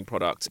a streaming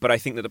product. But I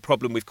think that the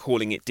problem with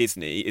calling it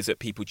Disney is that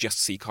people just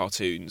see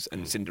cartoons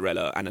and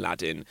Cinderella and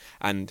Aladdin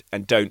and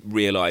don't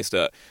realise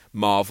that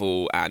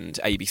Marvel and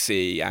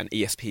ABC and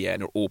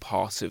ESPN are all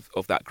part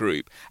of that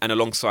group. And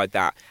alongside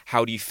that,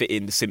 how do you fit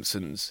in The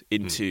Simpsons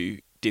into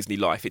Disney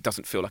Life? It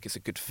doesn't feel like it's a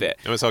good fit.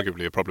 No, it's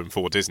arguably a problem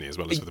for Disney as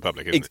well as for the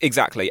public, isn't it?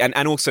 Exactly.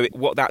 And also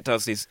what that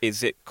does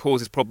is it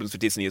causes problems for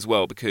Disney as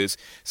well, because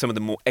some of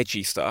the more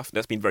edgy stuff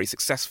that's been very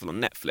successful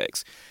on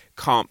Netflix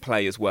can't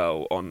play as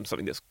well on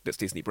something that's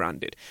Disney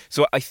branded.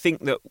 So I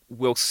think that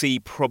we'll see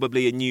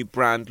probably a new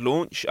brand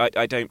launch.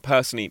 I don't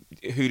personally,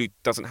 Hulu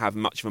doesn't have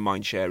much of a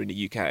mind share in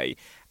the UK,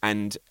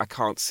 and I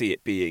can't see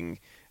it being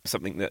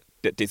something that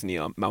Disney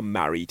are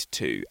married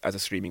to as a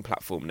streaming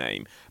platform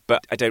name.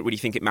 But I don't really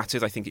think it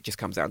matters. I think it just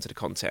comes down to the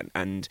content,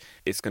 and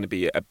it's going to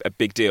be a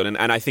big deal. And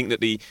I think that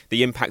the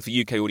impact for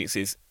UK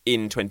audiences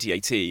in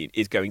 2018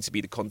 is going to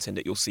be the content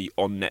that you'll see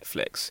on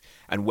Netflix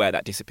and where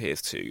that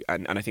disappears to.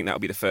 And I think that'll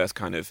be the first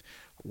kind of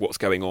what's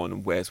going on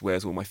and where's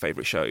all my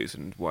favourite shows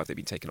and why have they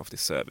been taken off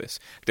this service.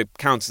 The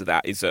counter to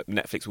that is that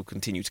Netflix will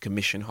continue to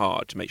commission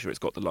hard to make sure it's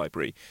got the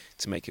library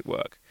to make it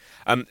work.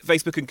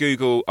 Facebook and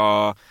Google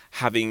are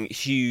having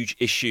huge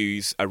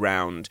issues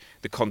around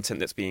the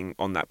content that's being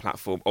on that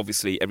platform.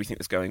 Obviously, everything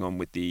that's going on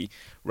with the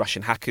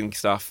Russian hacking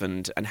stuff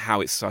and how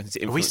it's starting to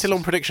influence. Are we still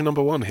on prediction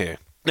number 1 here?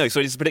 No,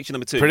 sorry, this is prediction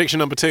number 2. Prediction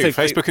number 2, so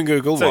Facebook and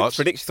Google what?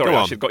 Sorry,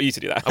 I should have got you to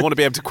do that. I want to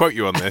be able to quote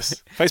you on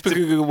this. Facebook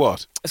and Google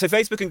what? So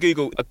Facebook and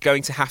Google are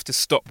going to have to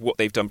stop what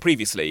they've done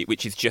previously,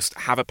 which is just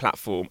have a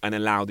platform and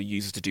allow the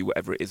users to do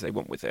whatever it is they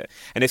want with it.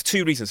 And there's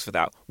 2 reasons for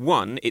that.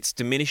 One, it's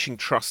diminishing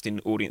trust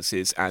in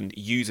audiences and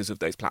users of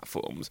those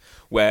platforms,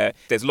 where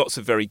there's lots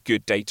of very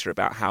good data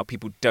about how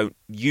people don't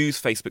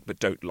use Facebook but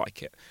don't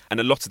like it. And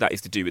a lot of that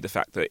is to do with the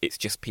fact that it's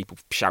just people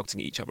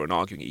shouting at each other and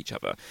arguing at each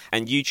other.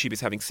 And YouTube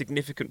is having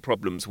significant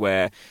problems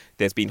where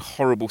there's been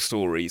horrible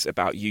stories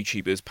about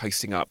YouTubers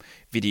posting up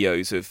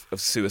videos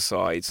of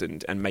suicides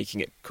and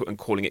making it and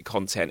calling it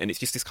content. And it's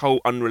just this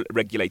whole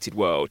unregulated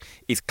world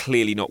is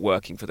clearly not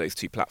working for those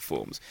 2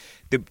 platforms.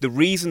 The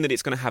reason that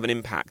it's going to have an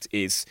impact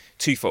is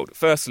twofold.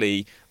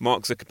 Firstly,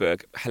 Mark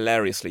Zuckerberg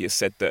hilariously has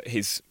said that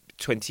his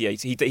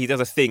 2018, he does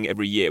a thing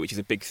every year, which is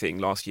a big thing.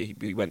 Last year,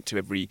 he went to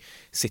every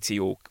city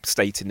or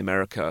state in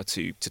America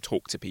to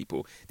talk to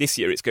people. This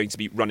year, it's going to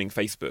be running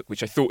Facebook,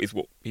 which I thought is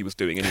what he was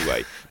doing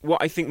anyway.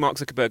 What I think Mark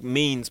Zuckerberg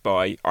means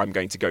by I'm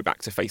going to go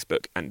back to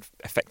Facebook and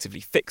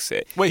effectively fix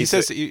it. Well, he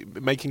says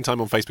making time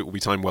on Facebook will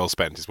be time well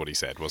spent, is what he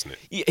said, wasn't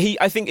it?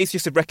 I think it's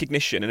just a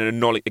recognition and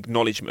an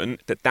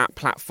acknowledgement that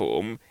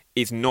platform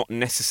is not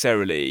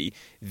necessarily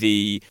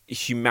the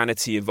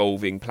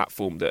humanity-evolving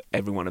platform that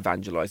everyone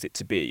evangelised it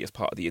to be as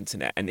part of the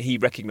internet. And he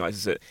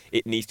recognises that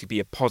it needs to be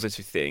a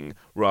positive thing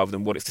rather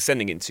than what it's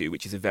descending into,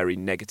 which is a very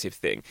negative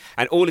thing.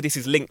 And all of this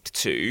is linked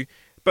to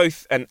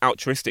both an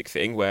altruistic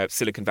thing where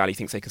Silicon Valley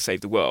thinks they can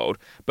save the world,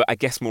 but I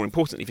guess more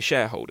importantly for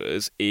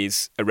shareholders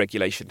is a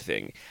regulation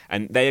thing.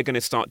 And they are going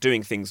to start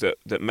doing things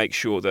that make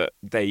sure that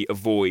they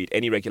avoid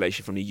any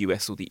regulation from the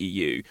US or the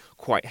EU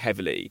quite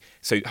heavily.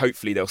 So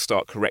hopefully they'll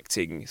start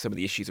correcting some of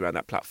the issues around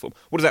that platform.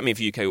 What does that mean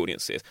for UK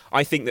audiences?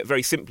 I think that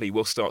very simply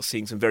we'll start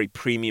seeing some very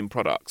premium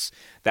products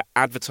that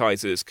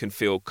advertisers can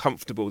feel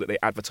comfortable that they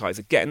advertise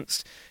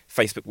against.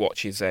 Facebook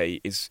Watch is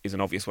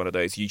an obvious one of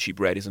those. YouTube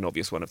Red is an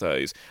obvious one of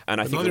those. And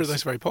I think neither of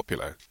those very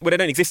popular. Well, they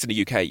don't exist in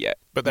the UK yet.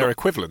 But their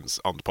equivalents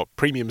aren't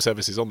premium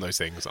services on those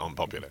things aren't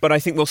popular. But I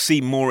think we'll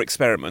see more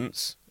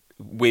experiments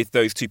with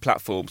those two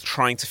platforms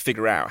trying to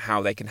figure out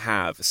how they can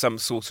have some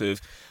sort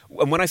of...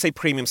 And when I say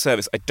premium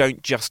service, I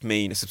don't just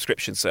mean a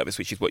subscription service,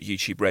 which is what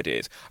YouTube Red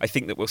is. I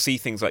think that we'll see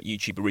things like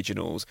YouTube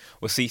Originals,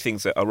 we'll see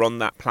things that are on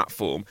that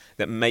platform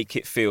that make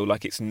it feel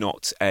like it's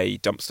not a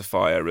dumpster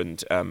fire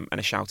and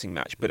a shouting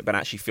match, but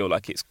actually feel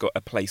like it's got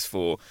a place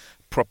for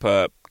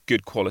proper,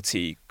 good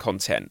quality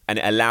content. And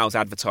it allows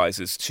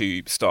advertisers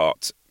to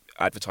start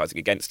advertising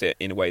against it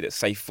in a way that's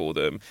safe for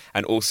them,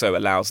 and also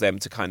allows them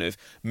to kind of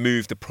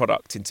move the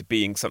product into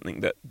being something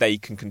that they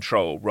can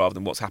control rather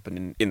than what's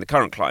happening in the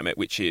current climate,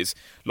 which is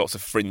lots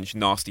of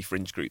nasty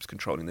fringe groups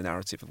controlling the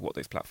narrative of what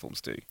those platforms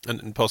do.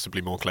 And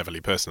possibly more cleverly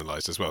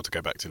personalised as well, to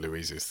go back to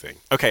Louise's thing.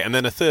 OK, and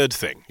then a third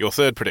thing, your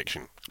third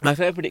prediction. My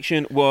third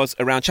prediction was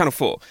around Channel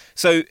 4.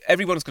 So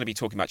everyone's going to be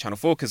talking about Channel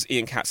 4 because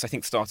Ian Katz, I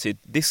think, started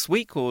this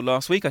week or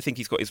last week. I think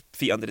he's got his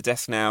feet under the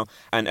desk now,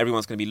 and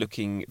everyone's going to be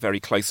looking very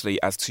closely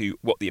as to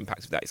what the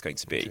impact of that is going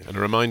to be. And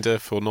a reminder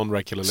for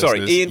non-regular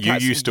listeners, Ian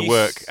Katz, you used to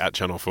work at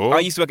Channel 4. I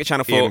used to work at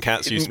Channel 4. Ian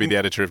Katz used to be the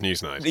editor of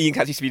Newsnight. Ian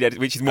Katz used to be the editor,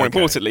 which is more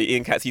importantly,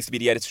 Ian Katz used to be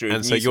the editor of Newsnight.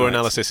 And so your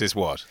analysis is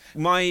what?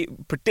 My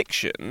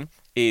prediction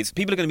is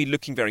people are going to be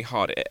looking very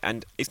hard at it,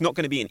 and it's not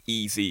going to be an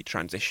easy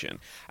transition.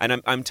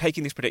 And I'm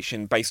taking this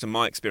prediction based on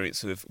my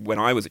experience of when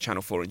I was at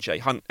Channel 4 and Jay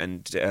Hunt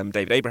and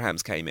David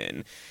Abrahams came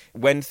in.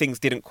 When things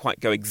didn't quite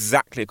go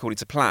exactly according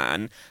to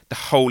plan, the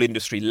whole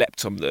industry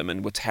leapt on them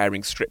and were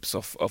tearing strips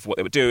off what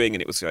they were doing,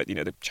 and it was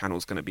the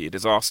channel's going to be a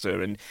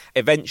disaster. And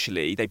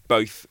eventually they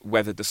both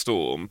weathered the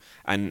storm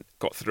and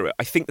got through it.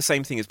 I think the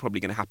same thing is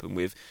probably going to happen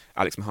with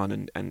Alex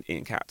Mahan and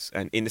Ian Katz,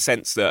 and in the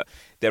sense that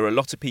there are a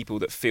lot of people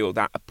that feel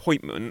that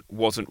appointment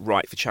wasn't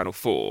right for Channel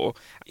 4.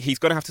 He's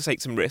going to have to take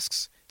some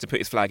risks to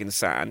put his flag in the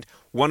sand.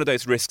 One of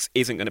those risks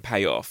isn't going to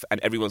pay off, and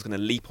everyone's going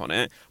to leap on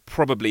it,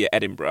 probably at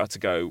Edinburgh, to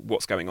go,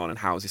 what's going on and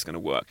how is this going to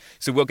work?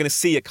 So we're going to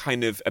see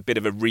a bit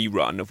of a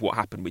rerun of what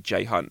happened with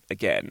Jay Hunt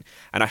again.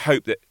 And I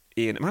hope that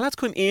Ian, am I allowed to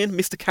call him Ian?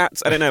 Mr.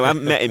 Katz? I don't know. I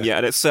haven't met him yet.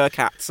 And it's Sir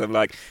Katz.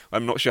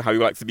 I'm not sure how he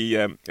likes to be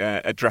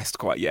addressed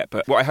quite yet.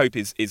 But what I hope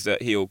is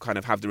that he'll kind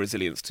of have the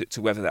resilience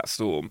to weather that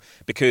storm,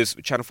 because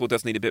Channel 4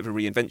 does need a bit of a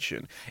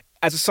reinvention.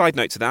 As a side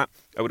note to that,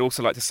 I would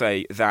also like to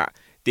say that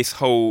this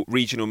whole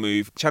regional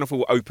move, Channel 4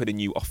 will open a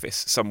new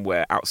office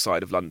somewhere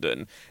outside of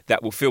London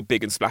that will feel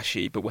big and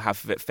splashy, but will have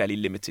fairly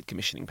limited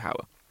commissioning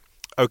power.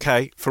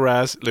 OK,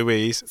 Faraz,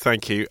 Louise,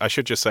 thank you. I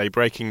should just say,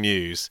 breaking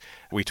news,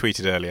 we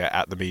tweeted earlier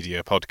at the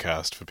Media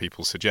Podcast for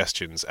people's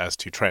suggestions as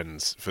to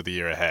trends for the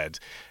year ahead.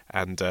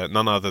 And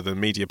none other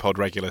than MediaPod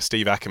regular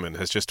Steve Ackerman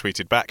has just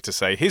tweeted back to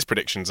say his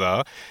predictions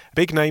are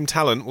big-name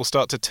talent will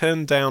start to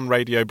turn down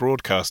radio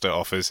broadcaster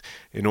offers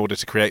in order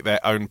to create their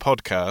own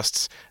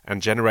podcasts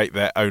and generate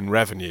their own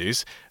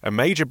revenues. A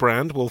major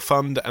brand will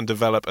fund and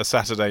develop a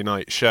Saturday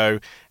night show,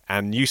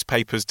 and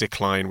newspapers'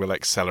 decline will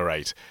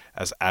accelerate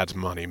as ad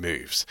money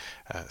moves.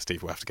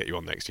 Steve, we'll have to get you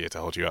on next year to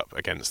hold you up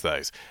against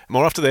those.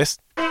 More after this.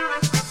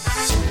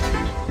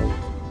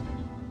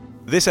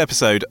 This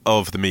episode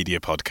of the Media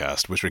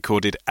Podcast was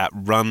recorded at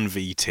Run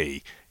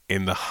VT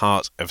in the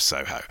heart of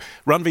Soho.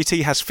 Run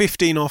VT has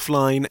 15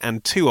 offline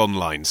and 2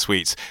 online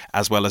suites,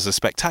 as well as a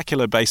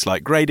spectacular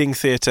Basslight grading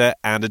theatre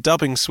and a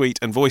dubbing suite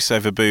and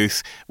voiceover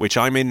booth, which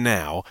I'm in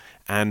now,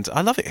 and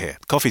I love it here.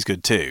 Coffee's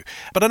good too.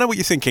 But I know what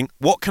you're thinking.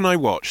 What can I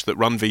watch that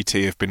Run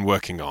VT have been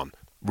working on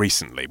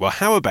recently? Well,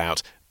 how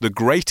about the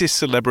greatest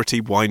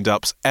celebrity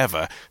wind-ups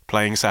ever,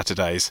 playing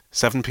Saturdays,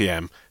 7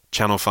 p.m,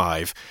 Channel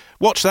 5.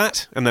 Watch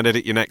that and then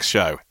edit your next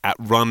show at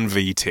Run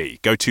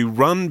VT. Go to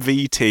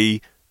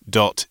runvt.tv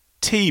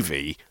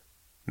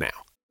now.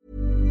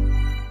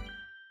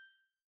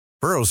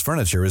 Burrow's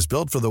furniture is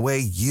built for the way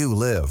you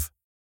live.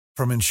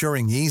 From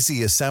ensuring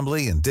easy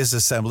assembly and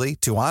disassembly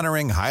to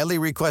honoring highly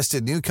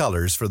requested new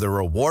colors for their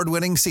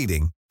award-winning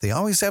seating, they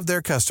always have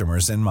their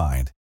customers in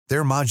mind.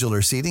 Their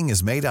modular seating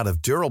is made out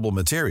of durable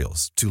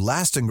materials to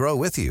last and grow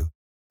with you.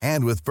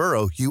 And with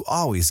Burrow, you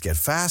always get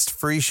fast,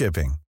 free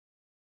shipping.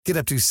 Get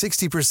up to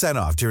 60%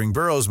 off during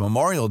Burrow's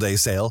Memorial Day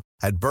sale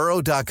at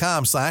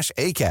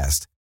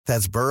burrow.com/ACAST.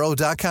 That's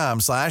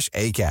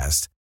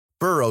burrow.com/ACAST.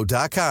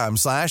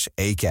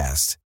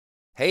 burrow.com/ACAST.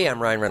 Hey, I'm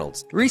Ryan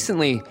Reynolds.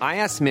 Recently, I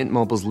asked Mint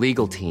Mobile's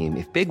legal team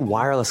if big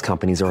wireless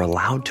companies are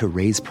allowed to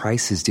raise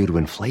prices due to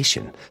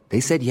inflation.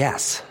 They said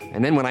yes.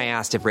 And then when I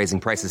asked if raising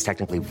prices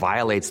technically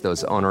violates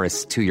those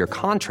onerous 2-year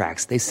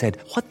contracts, they said,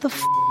 "What the f***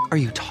 are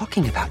you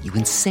talking about, you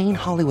insane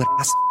Hollywood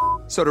ass?"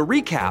 So to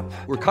recap,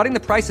 we're cutting the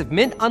price of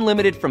Mint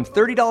Unlimited from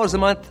 $30 a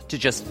month to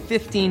just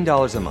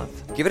 $15 a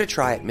month. Give it a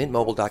try at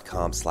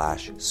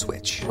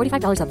mintmobile.com/switch.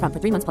 $45 up front for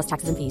 3 months plus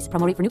taxes and fees.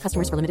 Promo rate for new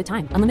customers for limited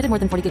time. Unlimited more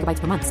than 40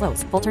 gigabytes per month.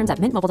 Slows full terms at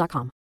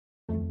mintmobile.com.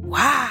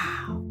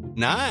 Wow.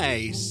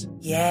 Nice.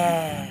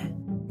 Yeah.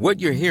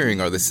 What you're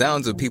hearing are the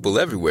sounds of people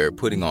everywhere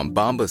putting on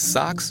Bombas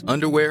socks,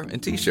 underwear,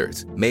 and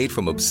T-shirts made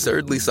from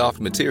absurdly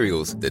soft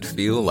materials that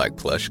feel like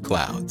plush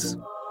clouds.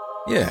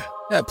 Yeah,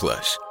 that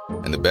plush.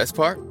 And the best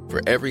part?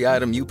 For every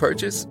item you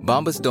purchase,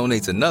 Bombas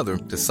donates another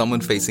to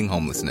someone facing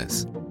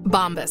homelessness.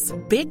 Bombas.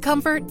 Big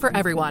comfort for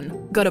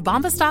everyone. Go to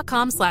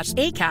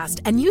bombas.com/ACAST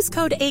and use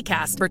code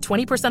ACAST for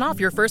 20% off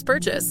your first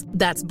purchase.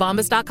 That's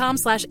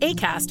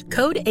bombas.com/ACAST.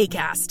 Code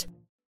ACAST.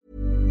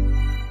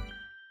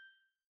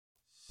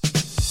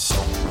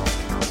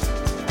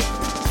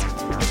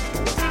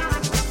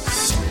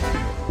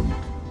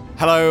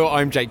 Hello,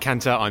 I'm Jake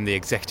Cantor. I'm the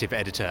executive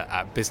editor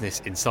at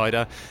Business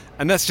Insider.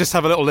 And let's just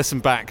have a little listen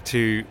back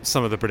to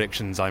some of the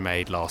predictions I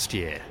made last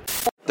year.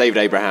 David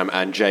Abraham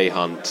and Jay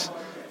Hunt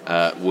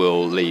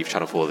will leave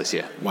Channel 4 this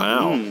year.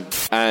 Wow.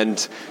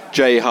 And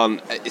Jay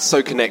Hunt is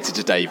so connected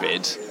to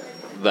David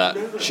that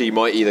she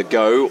might either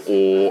go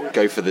or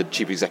go for the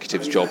chief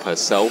executive's job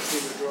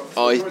herself.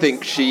 I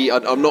think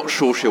I'm not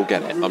sure she'll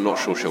get it. I'm not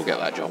sure she'll get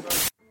that job.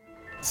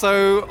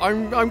 So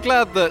I'm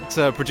glad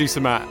that producer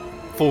Matt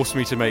forced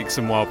me to make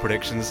some wild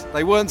predictions.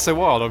 They weren't so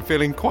wild. I'm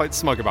feeling quite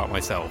smug about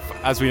myself.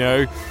 As we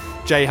know,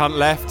 Jay Hunt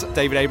left,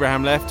 David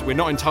Abraham left. We're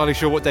not entirely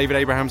sure what David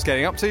Abraham's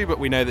getting up to, but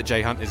we know that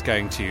Jay Hunt is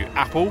going to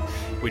Apple,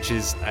 which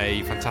is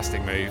a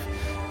fantastic move.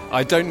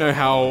 I don't know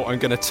how I'm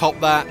going to top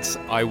that.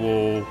 I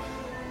will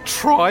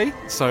try.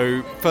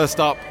 So first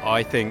up,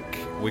 I think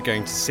we're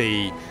going to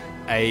see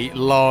a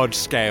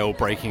large-scale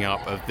breaking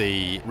up of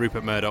the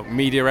Rupert Murdoch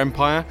media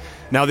empire.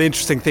 Now, the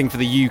interesting thing for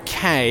the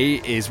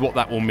UK is what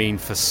that will mean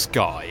for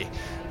Sky.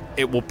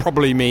 It will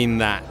probably mean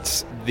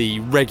that the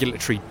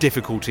regulatory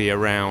difficulty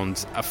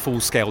around a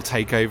full-scale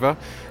takeover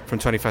from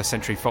 21st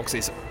Century Fox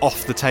is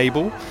off the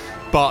table,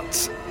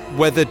 but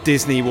whether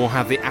Disney will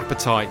have the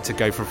appetite to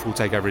go for a full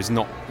takeover is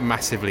not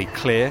massively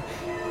clear.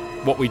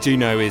 What we do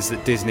know is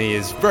that Disney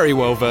is very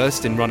well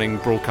versed in running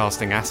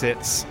broadcasting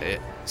assets.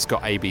 It's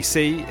got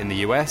ABC in the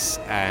US,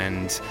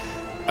 and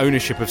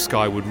ownership of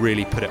Sky would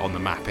really put it on the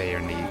map here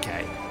in the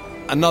UK.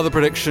 Another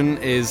prediction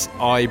is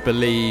I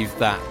believe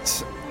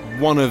that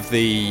one of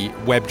the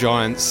web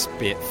giants,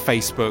 be it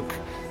Facebook,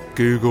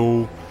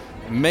 Google,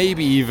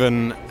 maybe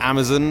even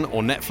Amazon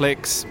or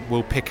Netflix,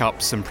 will pick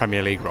up some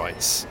Premier League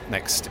rights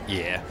next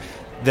year.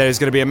 There's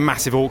going to be a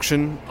massive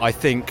auction. I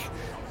think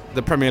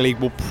the Premier League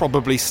will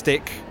probably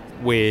stick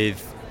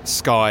with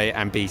Sky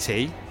and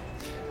BT,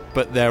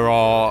 but there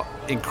are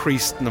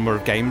increased number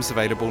of games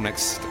available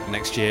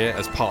next year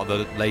as part of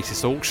the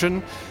latest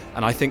auction,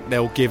 and I think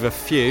they'll give a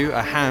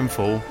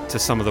handful to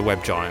some of the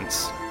web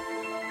giants.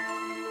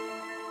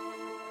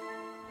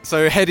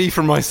 So, heady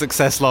from my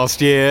success last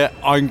year,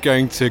 I'm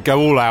going to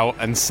go all out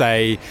and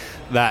say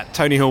that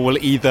Tony Hall will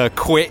either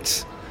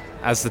quit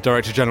as the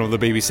Director General of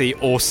the BBC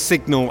or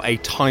signal a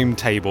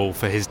timetable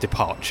for his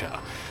departure.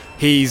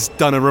 He's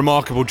done a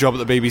remarkable job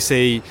at the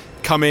BBC,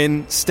 come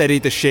in,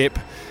 steadied the ship.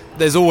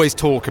 There's always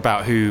talk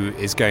about who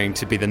is going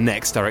to be the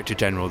next Director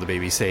General of the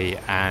BBC,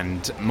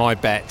 and my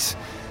bet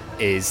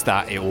is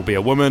that it will be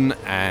a woman,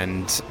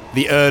 and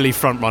the early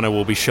frontrunner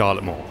will be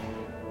Charlotte Moore.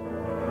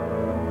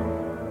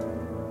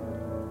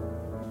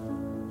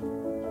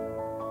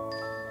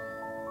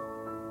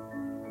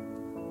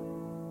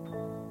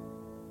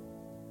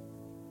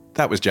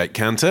 That was Jake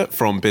Cantor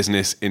from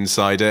Business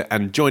Insider,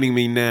 and joining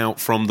me now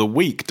from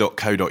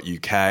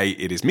theweek.co.uk,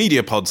 it is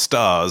MediaPod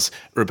stars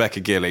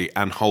Rebecca Gilley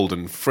and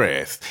Holden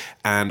Frith.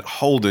 And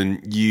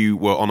Holden, you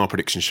were on our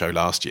prediction show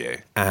last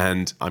year,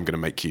 and I'm going to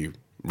make you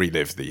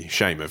relive the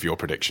shame of your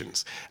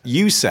predictions.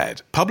 You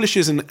said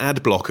publishers and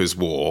ad blockers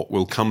war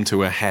will come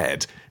to a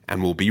head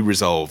and will be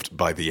resolved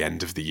by the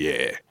end of the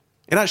year.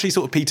 It actually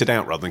sort of petered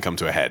out rather than come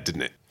to a head,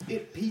 didn't it?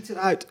 It petered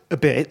out a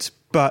bit,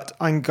 but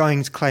I'm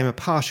going to claim a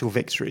partial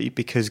victory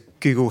because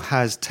Google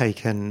has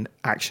taken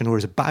action or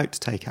is about to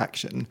take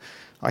action.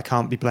 I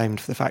can't be blamed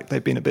for the fact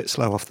they've been a bit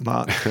slow off the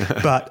mark.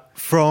 But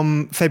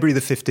from February the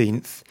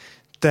 15th,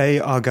 they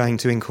are going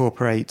to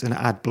incorporate an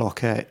ad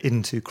blocker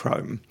into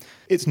Chrome.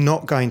 It's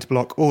not going to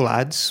block all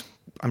ads,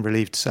 I'm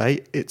relieved to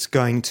say. It's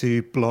going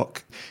to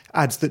block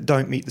ads that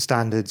don't meet the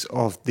standards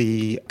of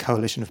the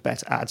Coalition of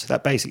Better Ads. So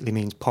that basically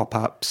means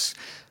pop-ups,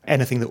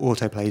 anything that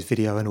autoplays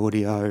video and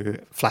audio,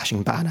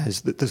 flashing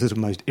banners, the sort of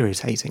most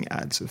irritating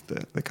ads of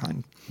the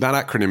kind. That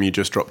acronym you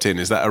just dropped in,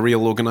 is that a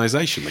real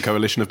organisation, the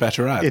Coalition of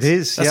Better Ads? It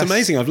is, That's yes.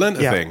 amazing. I've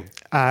learnt a thing.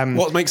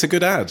 What makes a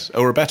good ad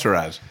or a better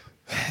ad?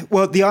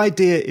 Well, the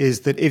idea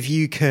is that if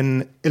you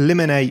can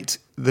eliminate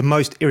the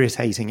most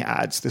irritating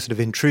ads, the sort of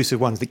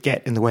intrusive ones that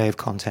get in the way of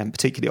content,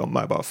 particularly on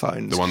mobile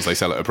phones. The ones they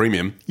sell at a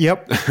premium.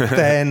 Yep.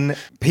 Then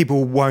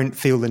people won't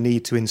feel the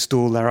need to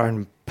install their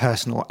own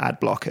personal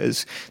ad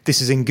blockers. This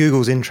is in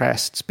Google's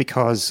interests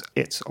because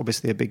it's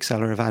obviously a big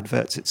seller of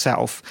adverts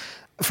itself.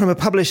 From a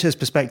publisher's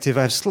perspective,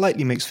 I have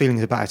slightly mixed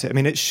feelings about it. I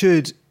mean, it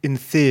should, in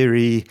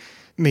theory,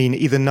 mean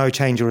either no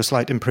change or a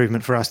slight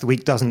improvement for us. The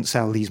Week doesn't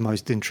sell these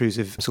most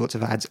intrusive sorts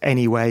of ads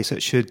anyway, so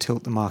it should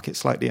tilt the market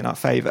slightly in our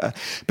favour.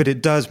 But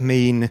it does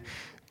mean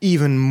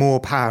even more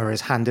power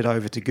is handed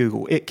over to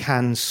Google. It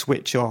can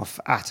switch off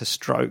at a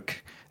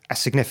stroke a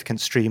significant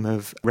stream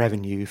of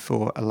revenue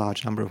for a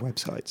large number of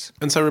websites.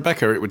 And so,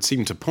 Rebecca, it would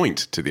seem to point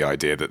to the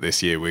idea that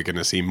this year we're going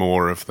to see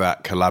more of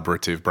that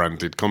collaborative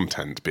branded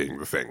content being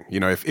the thing. You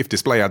know, if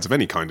display ads of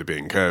any kind are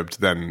being curbed,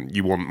 then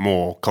you want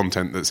more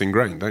content that's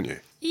ingrained, don't you?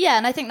 Yeah,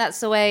 and I think that's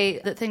the way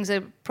that things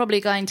are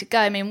probably going to go.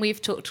 I mean,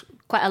 we've talked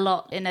quite a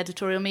lot in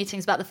editorial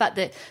meetings about the fact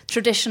that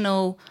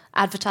traditional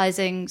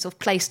advertising sort of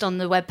placed on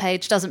the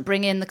webpage doesn't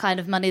bring in the kind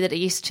of money that it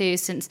used to.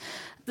 Since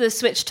the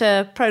switch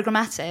to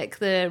programmatic,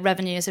 the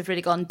revenues have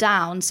really gone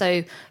down.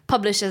 So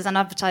publishers and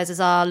advertisers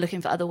are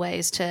looking for other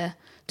ways to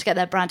get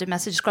their branded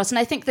message across. And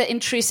I think that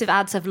intrusive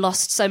ads have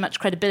lost so much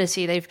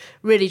credibility. They've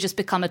really just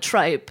become a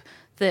trope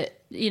that,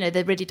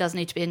 there really does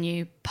need to be a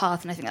new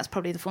path, and I think that's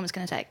probably the form it's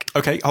going to take.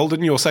 OK,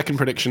 Holden, your second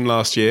prediction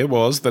last year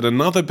was that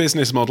another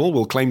business model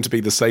will claim to be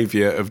the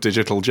saviour of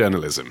digital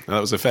journalism. That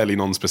was a fairly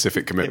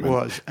non-specific commitment. It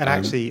was, and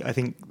actually I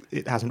think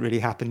it hasn't really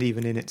happened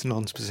even in its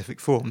non-specific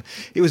form.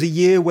 It was a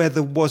year where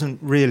there wasn't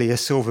really a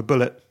silver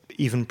bullet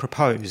even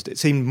proposed. It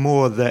seemed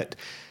more that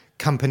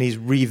companies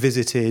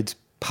revisited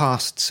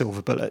past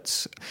silver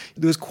bullets.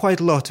 There was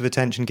quite a lot of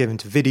attention given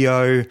to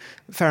video,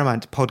 a fair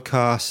amount to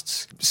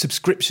podcasts,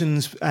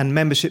 subscriptions and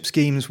membership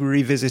schemes were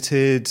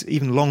revisited,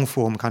 even long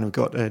form kind of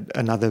got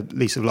another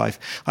lease of life.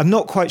 I'm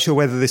not quite sure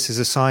whether this is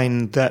a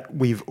sign that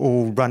we've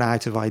all run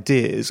out of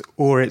ideas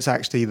or it's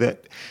actually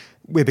that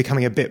we're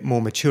becoming a bit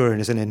more mature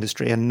as an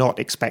industry and not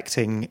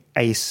expecting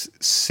a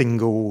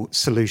single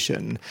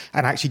solution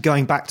and actually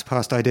going back to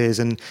past ideas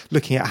and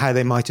looking at how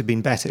they might have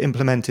been better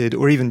implemented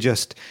or even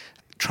just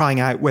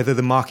trying out whether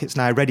the market's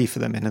now ready for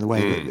them in a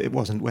way that it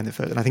wasn't when it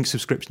first. And I think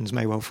subscriptions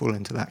may well fall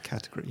into that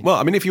category. Well,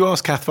 I mean, if you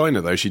ask Kath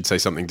Viner, though, she'd say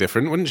something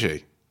different, wouldn't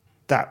she?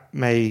 That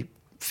may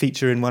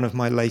feature in one of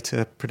my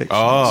later predictions.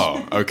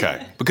 Oh,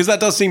 OK. Because that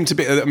does seem to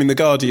be... I mean, The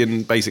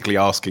Guardian basically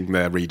asking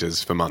their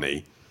readers for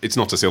money. It's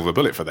not a silver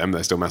bullet for them.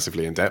 They're still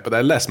massively in debt, but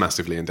they're less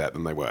massively in debt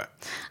than they were.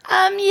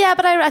 Yeah,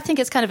 but I think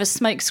it's kind of a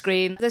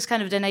smokescreen. Those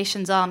kind of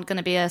donations aren't going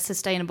to be a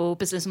sustainable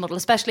business model,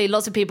 especially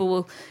lots of people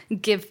will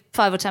give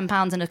 £5 or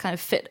 £10 in a kind of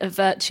fit of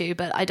virtue,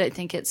 but I don't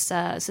think it's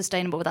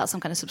sustainable without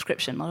some kind of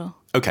subscription model.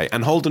 OK,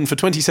 and Holden, for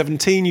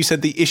 2017, you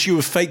said the issue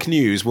of fake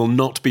news will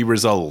not be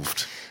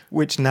resolved.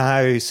 Which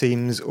now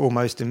seems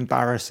almost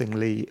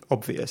embarrassingly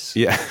obvious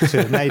to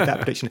have made that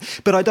prediction.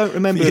 But I don't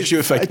remember... The issue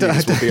of fake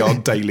news will be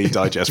on daily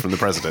digest from the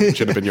president. It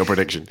should have been your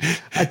prediction.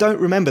 I don't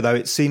remember, though,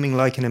 it seeming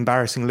like an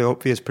embarrassingly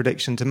obvious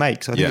prediction to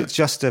make. So I think it's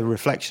just a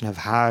reflection of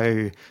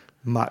how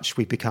much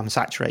we've become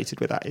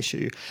saturated with that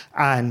issue.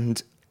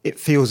 And it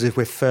feels as if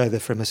we're further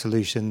from a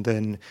solution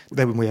than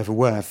we ever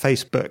were.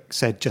 Facebook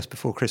said just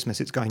before Christmas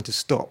it's going to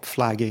stop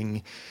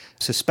flagging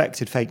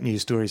suspected fake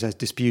news stories as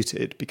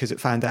disputed because it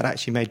found that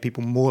actually made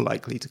people more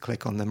likely to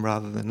click on them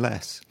rather than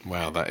less.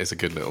 Wow, that is a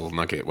good little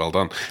nugget. Well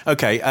done.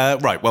 OK,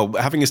 right. Well,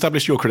 having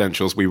established your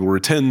credentials, we will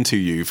return to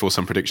you for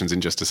some predictions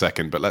in just a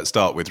second. But let's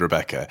start with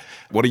Rebecca.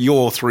 What are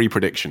your 3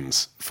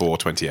 predictions for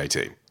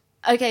 2018?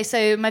 OK,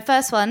 so my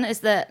first one is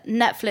that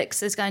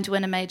Netflix is going to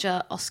win a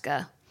major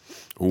Oscar.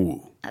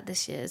 Ooh. At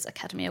this year's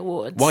Academy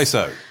Awards. Why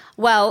so?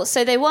 Well,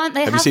 so they weren't...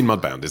 Have you seen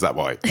Mudbound? Is that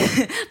why?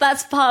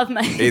 That's part of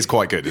my... It is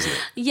quite good, isn't it?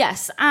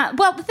 Yes.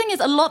 Well, the thing is,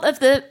 a lot of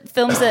the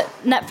films that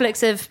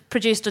Netflix have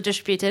produced or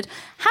distributed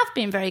have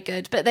been very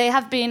good, but they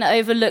have been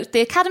overlooked.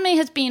 The Academy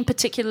has been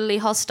particularly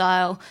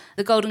hostile.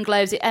 The Golden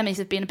Globes, the Emmys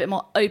have been a bit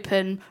more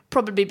open,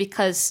 probably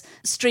because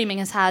streaming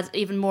has had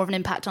even more of an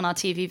impact on our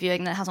TV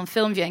viewing than it has on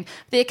film viewing.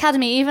 The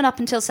Academy, even up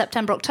until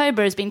September,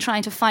 October, has been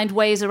trying to find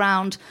ways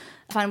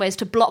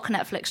to block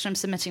Netflix from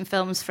submitting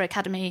films for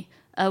Academy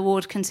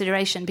Award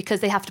consideration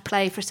because they have to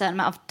play for a certain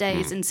amount of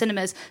days in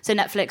cinemas. So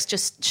Netflix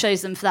just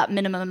shows them for that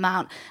minimum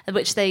amount,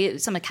 which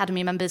some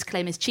Academy members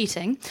claim is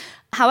cheating.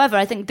 However,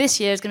 I think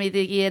this year is going to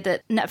be the year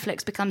that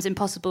Netflix becomes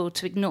impossible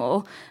to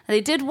ignore.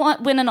 They did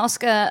win an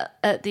Oscar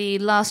at the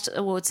last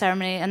award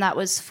ceremony, and that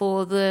was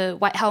for The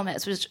White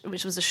Helmets,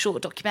 which was a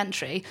short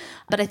documentary.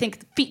 But I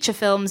think feature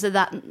films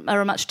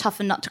are a much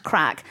tougher nut to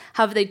crack.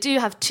 However, they do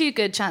have 2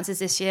 good chances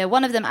this year.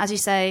 One of them, as you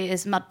say,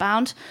 is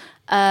Mudbound.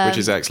 Which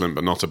is excellent,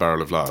 but not a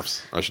barrel of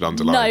laughs, I should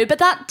underline. No, but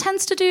that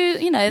tends to do,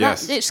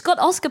 yes. It's got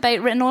Oscar bait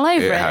written all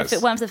over it has. if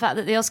it weren't for the fact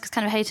that the Oscars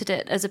kind of hated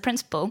it as a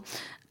principle.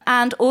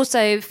 And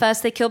also,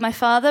 First They Killed My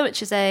Father,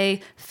 which is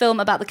a film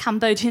about the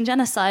Cambodian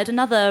genocide,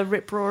 another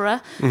rip-roarer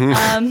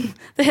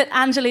that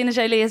Angelina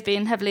Jolie has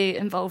been heavily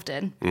involved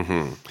in.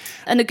 Mm-hmm.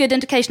 And a good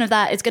indication of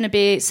that is going to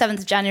be 7th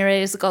of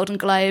January is the Golden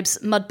Globes.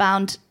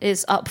 Mudbound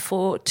is up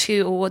for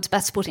 2 awards,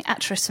 Best Supporting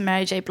Actress for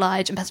Mary J.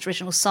 Blige and Best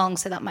Original Song,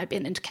 so that might be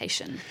an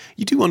indication.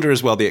 You do wonder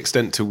as well the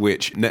extent to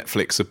which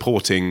Netflix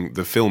supporting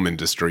the film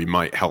industry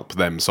might help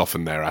them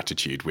soften their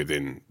attitude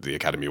within the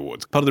Academy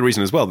Awards. Part of the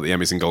reason as well that the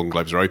Emmys and Golden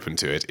Globes are open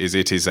to it is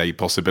a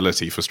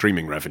possibility for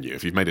streaming revenue.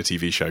 If you've made a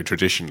TV show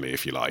traditionally,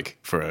 if you like,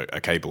 for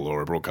a cable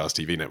or a broadcast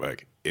TV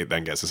network, it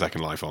then gets a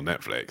second life on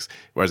Netflix.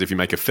 Whereas if you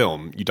make a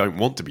film, you don't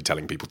want to be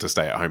telling people to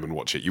stay at home and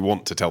watch it. You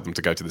want to tell them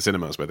to go to the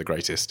cinemas where the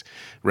greatest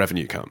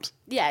revenue comes.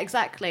 Yeah,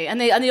 exactly. And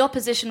the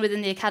opposition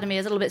within the Academy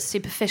is a little bit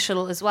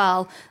superficial as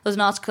well. There was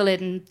an article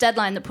in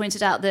Deadline that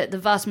pointed out that the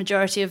vast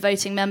majority of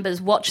voting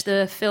members watch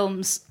the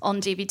films on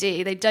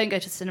DVD. They don't go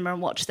to the cinema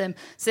and watch them.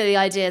 So the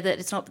idea that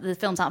the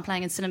films aren't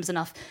playing in cinemas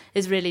enough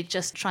is really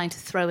just trying to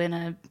throw in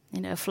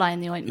a fly in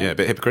the ointment. Yeah, a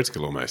bit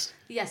hypocritical almost.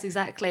 Yes,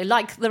 exactly.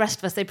 Like the rest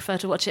of us, they prefer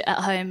to watch it at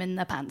home in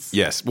their pants.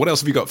 Yes. What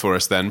else have you got for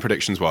us then,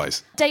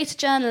 predictions-wise? Data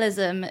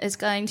journalism is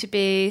going to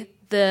be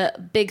the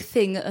big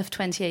thing of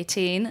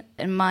 2018,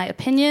 in my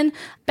opinion.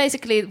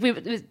 Basically,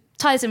 it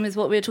ties in with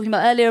what we were talking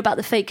about earlier about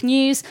the fake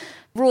news.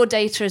 Raw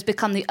data has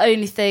become the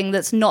only thing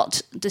that's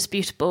not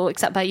disputable,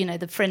 except by,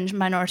 the fringe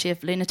minority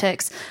of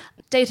lunatics.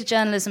 Data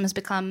journalism has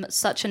become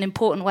such an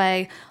important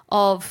way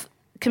of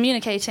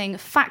communicating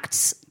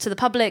facts to the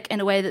public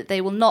in a way that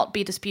they will not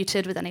be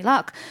disputed with any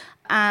luck.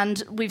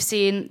 And we've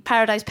seen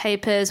Paradise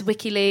Papers,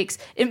 WikiLeaks,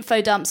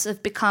 info dumps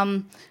have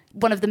become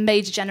one of the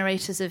major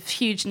generators of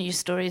huge news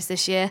stories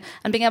this year,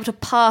 and being able to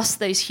pass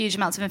those huge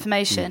amounts of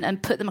information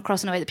and put them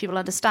across in a way that people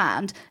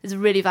understand is a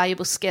really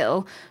valuable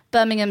skill.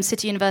 Birmingham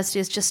City University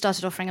has just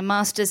started offering a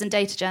master's in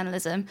data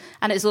journalism,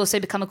 and it's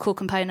also become a core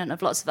component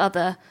of lots of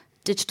other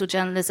digital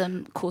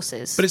journalism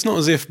courses. But it's not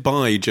as if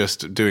by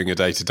just doing a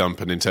data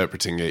dump and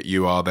interpreting it,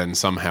 you are then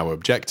somehow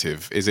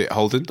objective, is it,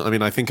 Holden? I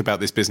mean, I think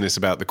about this business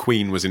about the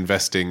Queen was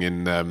investing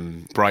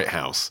in Bright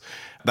House.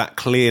 That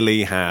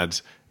clearly had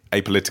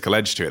a political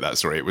edge to it, that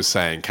story. It was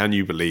saying, can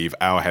you believe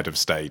our head of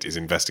state is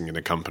investing in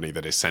a company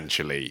that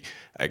essentially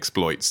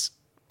exploits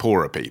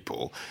poorer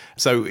people?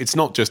 So it's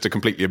not just a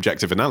completely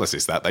objective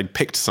analysis that they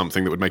picked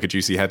something that would make a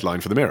juicy headline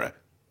for the Mirror.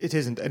 It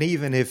isn't. And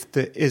even if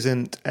there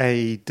isn't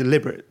a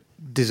deliberate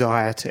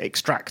desire to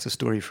extract a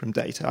story from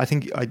data, I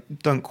think I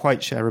don't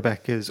quite share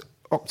Rebecca's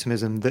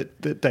optimism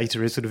that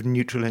data is sort of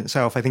neutral in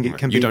itself. I think it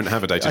can be... You don't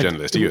have a data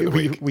journalist, do you, at the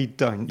week? We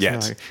don't,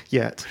 yet. No,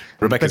 yet.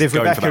 Rebecca's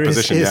going Rebecca for that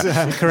position,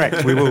 is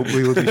correct, we will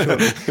do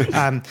shortly.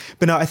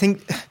 But no, I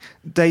think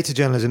data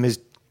journalism is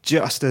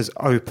just as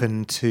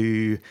open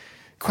to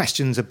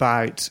questions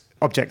about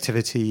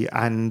objectivity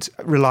and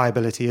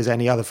reliability as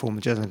any other form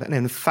of journalism. And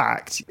in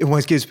fact, it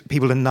always gives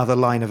people another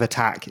line of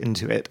attack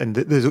into it. And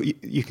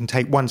you can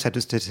take one set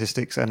of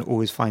statistics and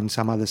always find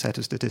some other set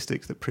of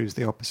statistics that proves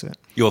the opposite.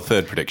 Your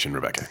third prediction,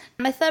 Rebecca?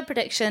 My third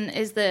prediction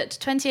is that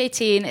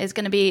 2018 is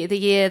going to be the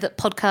year that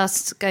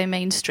podcasts go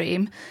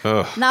mainstream.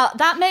 Ugh. Now,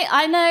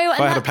 I know... If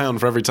I had a pound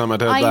for every time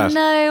I'd heard that.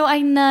 I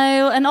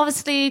know. And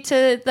obviously,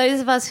 to those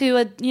of us who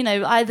are,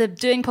 either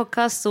doing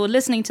podcasts or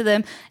listening to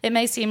them, it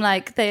may seem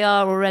like they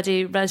are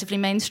already relatively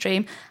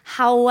mainstream.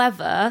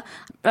 However,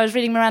 I was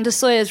reading Miranda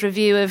Sawyer's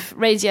review of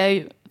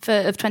radio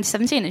of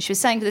 2017, and she was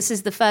saying this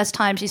is the first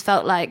time she's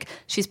felt like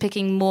she's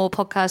picking more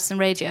podcasts and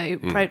radio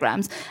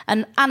programs.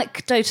 And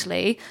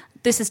anecdotally,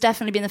 this has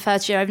definitely been the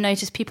first year I've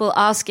noticed people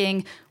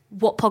asking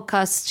what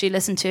podcasts do you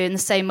listen to, in the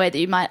same way that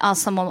you might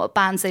ask someone what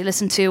bands they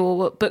listen to or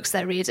what books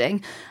they're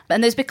reading.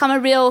 And there's become a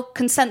real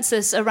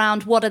consensus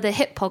around what are the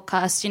hit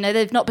podcasts.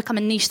 They've not become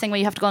a niche thing where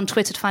you have to go on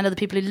Twitter to find other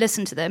people who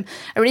listen to them.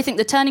 I really think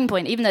the turning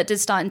point, even though it did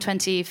start in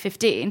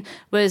 2015,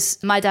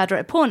 was My Dad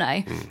Wrote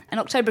Porno. In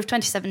October of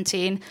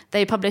 2017,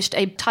 they published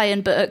a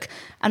tie-in book,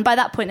 and by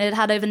that point it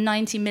had over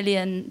 90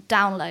 million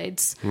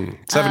downloads.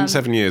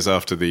 7 years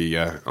after the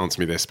Answer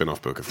Me This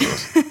spin-off book, of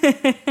course.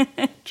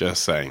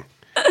 Just saying.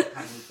 How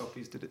many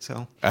copies did it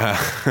sell?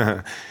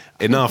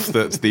 Enough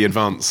that the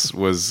advance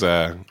was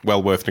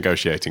well worth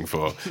negotiating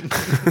for.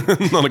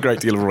 Not a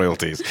great deal of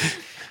royalties.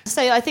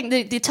 So I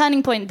think the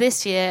turning point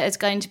this year is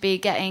going to be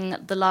getting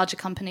the larger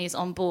companies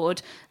on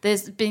board.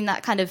 There's been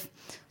that kind of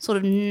sort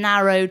of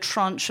narrow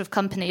tranche of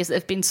companies that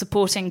have been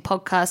supporting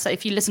podcasts. So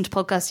if you listen to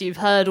podcasts, you've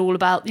heard all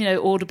about,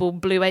 Audible,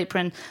 Blue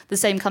Apron. The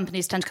same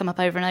companies tend to come up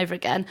over and over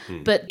again.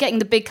 But getting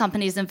the big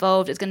companies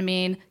involved is going to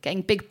mean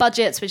getting big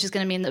budgets, which is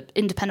going to mean that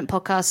independent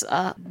podcasts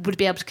would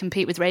be able to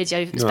compete with radio,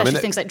 especially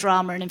things like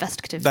drama and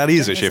investigative. That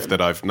is a shift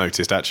that I've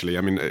noticed, actually.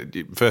 I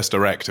mean, First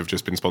Direct have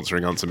just been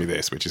sponsoring Answer Me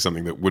This, which is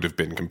something that would have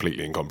been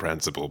completely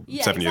incomprehensible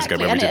 7 years ago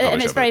when we did publish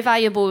and it's very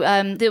valuable.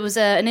 There was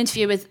an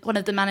interview with one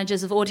of the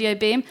managers of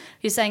AudioBeam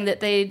who's saying that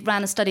they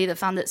ran a study that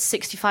found that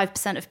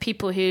 65% of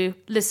people who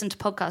listened to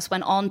podcasts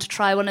went on to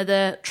try one of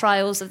the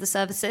trials of the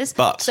services.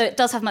 So it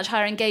does have much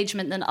higher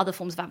engagement than other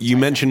forms of advertising. You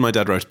mentioned My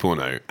Dad Wrote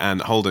Porno,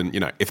 and Holden,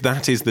 if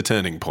that is the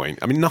turning point,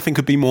 I mean, nothing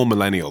could be more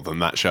millennial than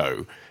that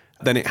show.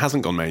 Then it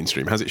hasn't gone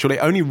mainstream, has it? Surely it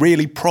only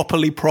really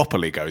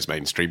properly goes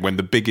mainstream when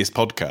the biggest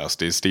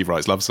podcast is Steve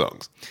Wright's Love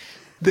Songs.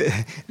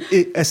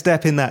 A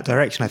step in that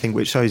direction, I think,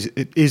 which shows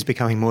it is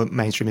becoming more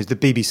mainstream, is the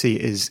BBC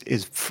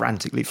is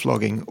frantically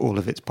flogging all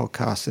of its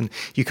podcasts, and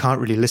you can't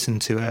really listen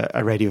to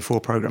a Radio 4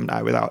 programme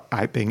now without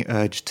being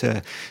urged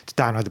to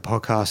download the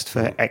podcast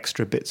for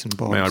extra bits and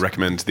bobs. May I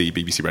recommend the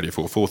BBC Radio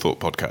 4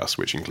 Forethought podcast,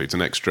 which includes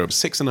an extra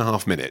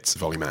 6.5 minutes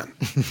of Ollie Mann.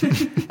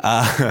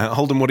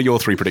 Holden, what are your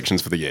three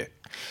predictions for the year?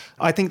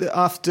 I think that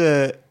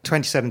after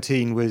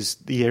 2017 was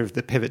the year of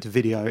the pivot to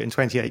video, in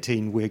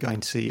 2018 we're going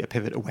to see a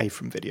pivot away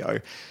from video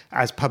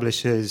as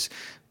publishers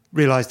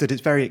realise that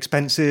it's very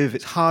expensive,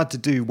 it's hard to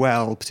do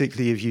well,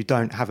 particularly if you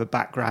don't have a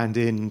background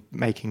in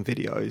making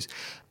videos.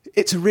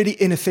 It's a really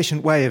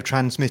inefficient way of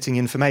transmitting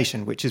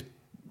information, which is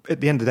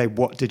at the end of the day,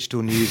 what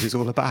digital news is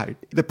all about.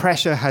 The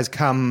pressure has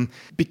come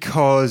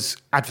because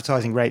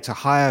advertising rates are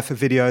higher for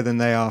video than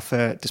they are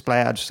for display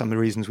ads, for some of the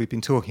reasons we've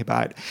been talking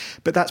about.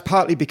 But that's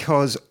partly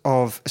because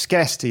of a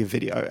scarcity of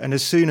video. And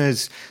as soon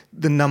as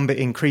the number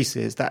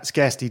increases, that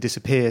scarcity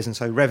disappears. And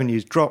so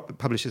revenues drop.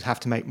 Publishers have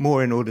to make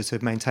more in order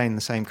to maintain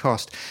the same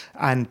cost.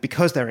 And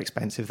because they're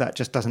expensive, that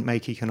just doesn't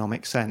make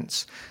economic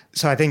sense.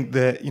 So I think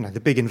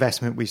the big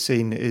investment we've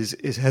seen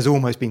has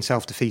almost been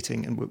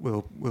self-defeating, and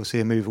we'll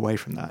see a move away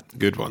from that.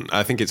 Good one.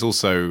 I think it's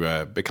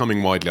also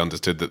becoming widely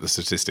understood that the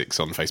statistics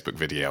on Facebook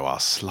video are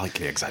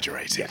slightly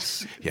exaggerated.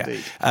 Yes,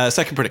 yeah.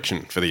 Second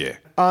prediction for the year.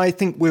 I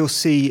think we'll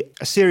see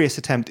a serious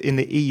attempt in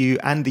the EU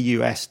and the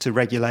US to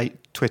regulate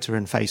Twitter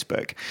and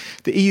Facebook.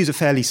 The EU's a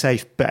fairly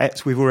safe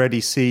bet. We've already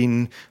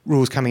seen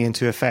rules coming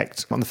into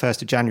effect on the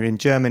 1st of January in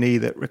Germany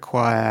that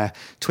require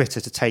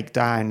Twitter to take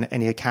down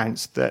any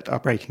accounts that are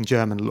breaking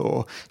German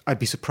law. I'd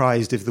be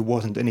surprised if there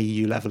wasn't an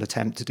EU-level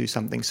attempt to do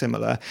something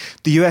similar.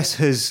 The US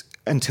has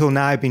until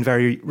now been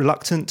very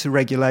reluctant to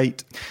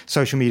regulate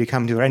social media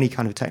companies or any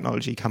kind of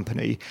technology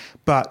company,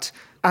 but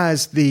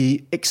as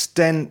the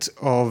extent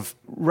of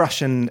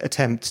Russian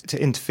attempt to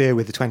interfere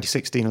with the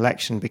 2016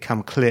 election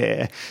become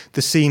clear,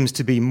 there seems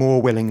to be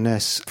more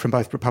willingness from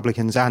both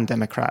Republicans and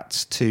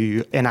Democrats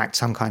to enact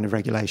some kind of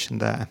regulation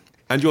there.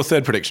 And your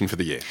third prediction for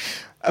the year?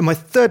 My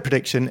third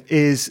prediction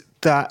is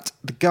that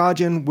The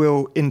Guardian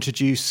will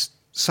introduce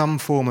some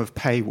form of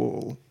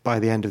paywall by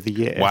the end of the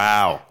year.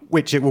 Wow.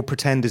 Which it will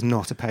pretend is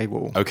not a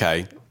paywall.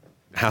 Okay.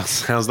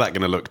 How's that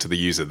going to look to the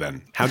user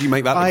then? How do you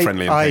make that look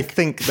friendly and I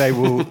pink?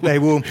 think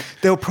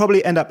they'll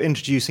probably end up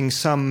introducing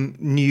some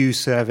news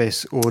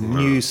service or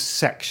news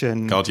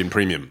section. Guardian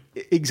Premium.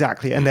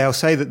 Exactly. And they'll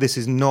say that this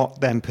is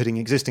not them putting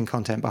existing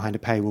content behind a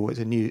paywall. It's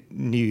a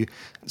new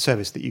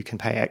service that you can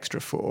pay extra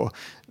for.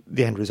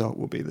 The end result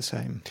will be the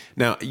same.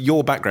 Now,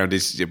 your background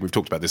is, we've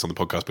talked about this on the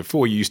podcast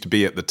before, you used to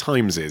be at the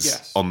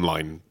Times'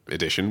 online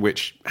edition,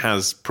 which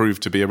has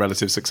proved to be a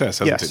relative success,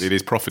 hasn't it? It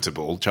is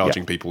profitable,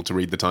 charging people to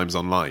read the Times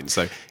online.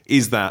 So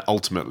is that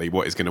ultimately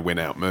what is going to win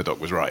out? Murdoch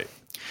was right.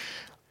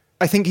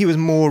 I think he was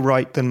more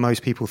right than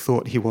most people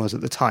thought he was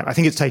at the time. I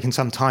think it's taken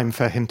some time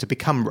for him to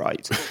become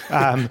right.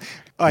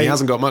 He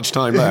hasn't got much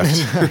time left.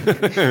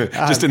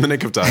 Just in the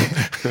nick of time.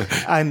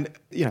 And,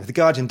 The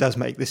Guardian does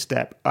make this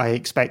step. I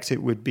expect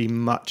it would be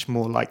much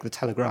more like the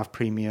Telegraph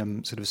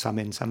Premium, sort of some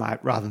in, some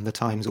out, rather than the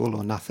Times all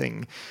or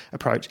nothing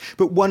approach.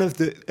 But one of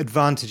the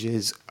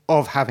advantages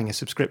of having a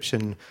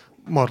subscription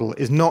model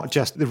is not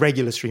just the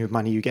regular stream of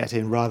money you get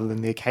in rather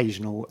than the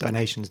occasional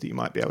donations that you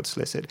might be able to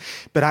solicit,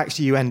 but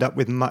actually you end up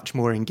with much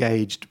more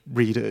engaged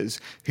readers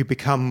who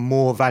become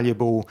more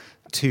valuable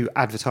to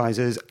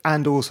advertisers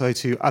and also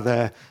to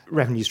other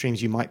revenue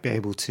streams you might be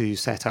able to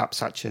set up,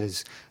 such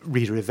as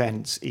reader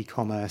events,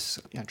 e-commerce,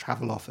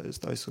 travel offers,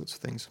 those sorts of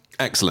things.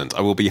 Excellent.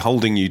 I will be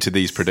holding you to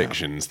these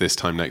predictions this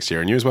time next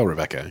year. And you as well,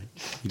 Rebecca.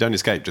 You don't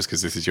escape just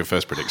because this is your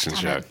first predictions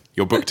show.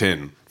 You're booked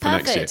in for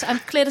next year. Perfect.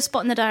 I've cleared a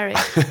spot in the diary.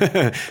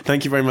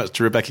 Thank you very much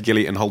to Rebecca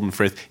Gilley and Holden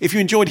Frith. If you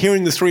enjoyed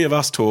hearing the three of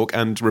us talk,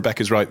 and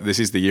Rebecca's right, this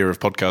is the year of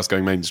podcasts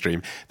going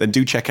mainstream, then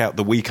do check out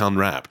The Week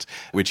Unwrapped,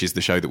 which is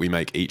the show that we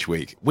make each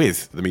week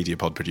with the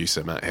MediaPod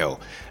producer, Matt Hill,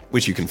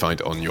 which you can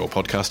find on your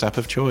podcast app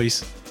of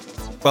choice.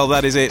 Well,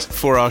 that is it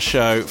for our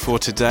show for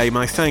today.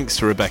 My thanks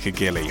to Rebecca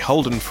Gilley,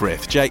 Holden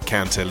Frith, Jake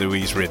Cantor,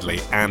 Louise Ridley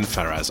and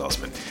Faraz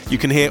Osman. You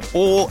can hear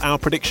all our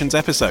predictions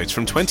episodes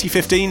from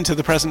 2015 to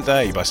the present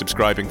day by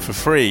subscribing for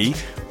free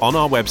on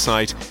our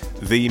website,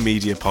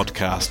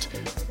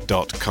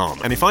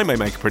 themediapodcast.com. And if I may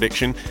make a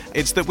prediction,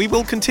 it's that we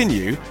will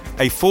continue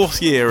a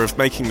fourth year of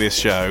making this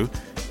show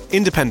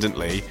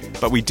independently,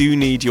 but we do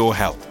need your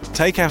help.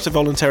 Take out a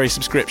voluntary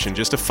subscription.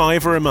 Just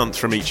 $5 a month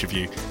from each of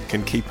you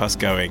can keep us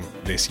going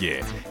this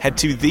year. Head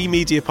to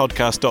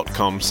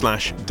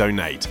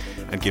themediapodcast.com/donate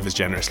and give as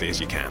generously as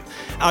you can.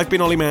 I've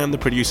been Ollie Mann, the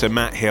producer.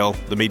 Matt Hill.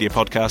 The Media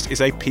Podcast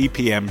is a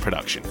PPM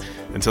production.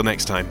 Until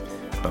next time,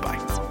 bye-bye.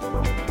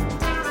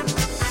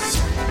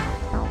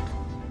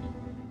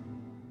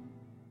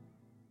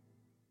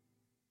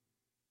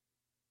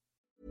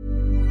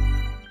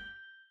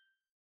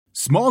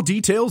 Small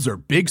details are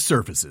big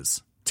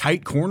surfaces.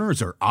 Tight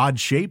corners are odd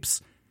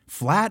shapes.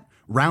 Flat,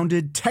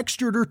 rounded,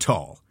 textured, or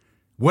tall.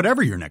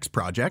 Whatever your next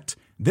project,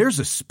 there's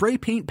a spray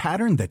paint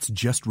pattern that's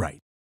just right.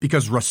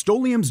 Because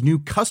Rust-Oleum's new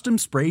Custom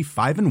Spray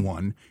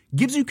 5-in-1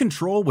 gives you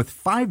control with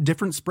 5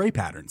 different spray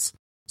patterns.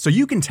 So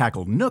you can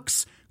tackle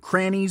nooks,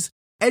 crannies,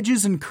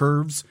 edges, and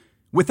curves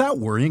without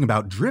worrying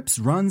about drips,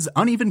 runs,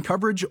 uneven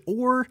coverage,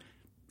 or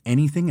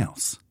anything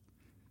else.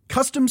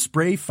 Custom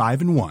Spray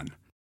 5-in-1.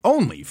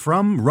 Only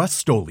from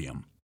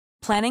Rust-Oleum.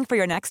 Planning for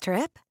your next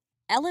trip?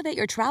 Elevate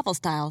your travel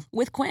style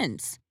with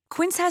Quince.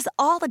 Quince has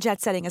all the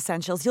jet-setting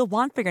essentials you'll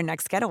want for your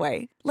next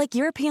getaway, like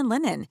European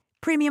linen,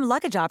 premium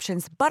luggage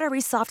options, buttery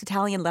soft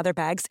Italian leather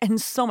bags,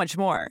 and so much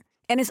more.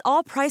 And is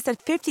all priced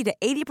at 50 to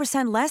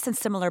 80% less than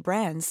similar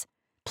brands.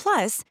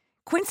 Plus,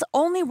 Quince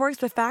only works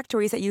with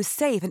factories that use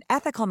safe and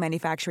ethical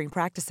manufacturing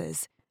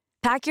practices.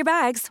 Pack your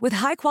bags with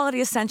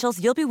high-quality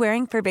essentials you'll be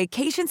wearing for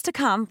vacations to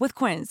come with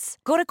Quince.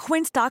 Go to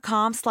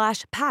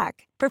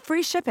quince.com/pack for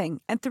free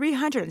shipping and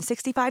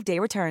 365-day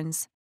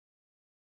returns.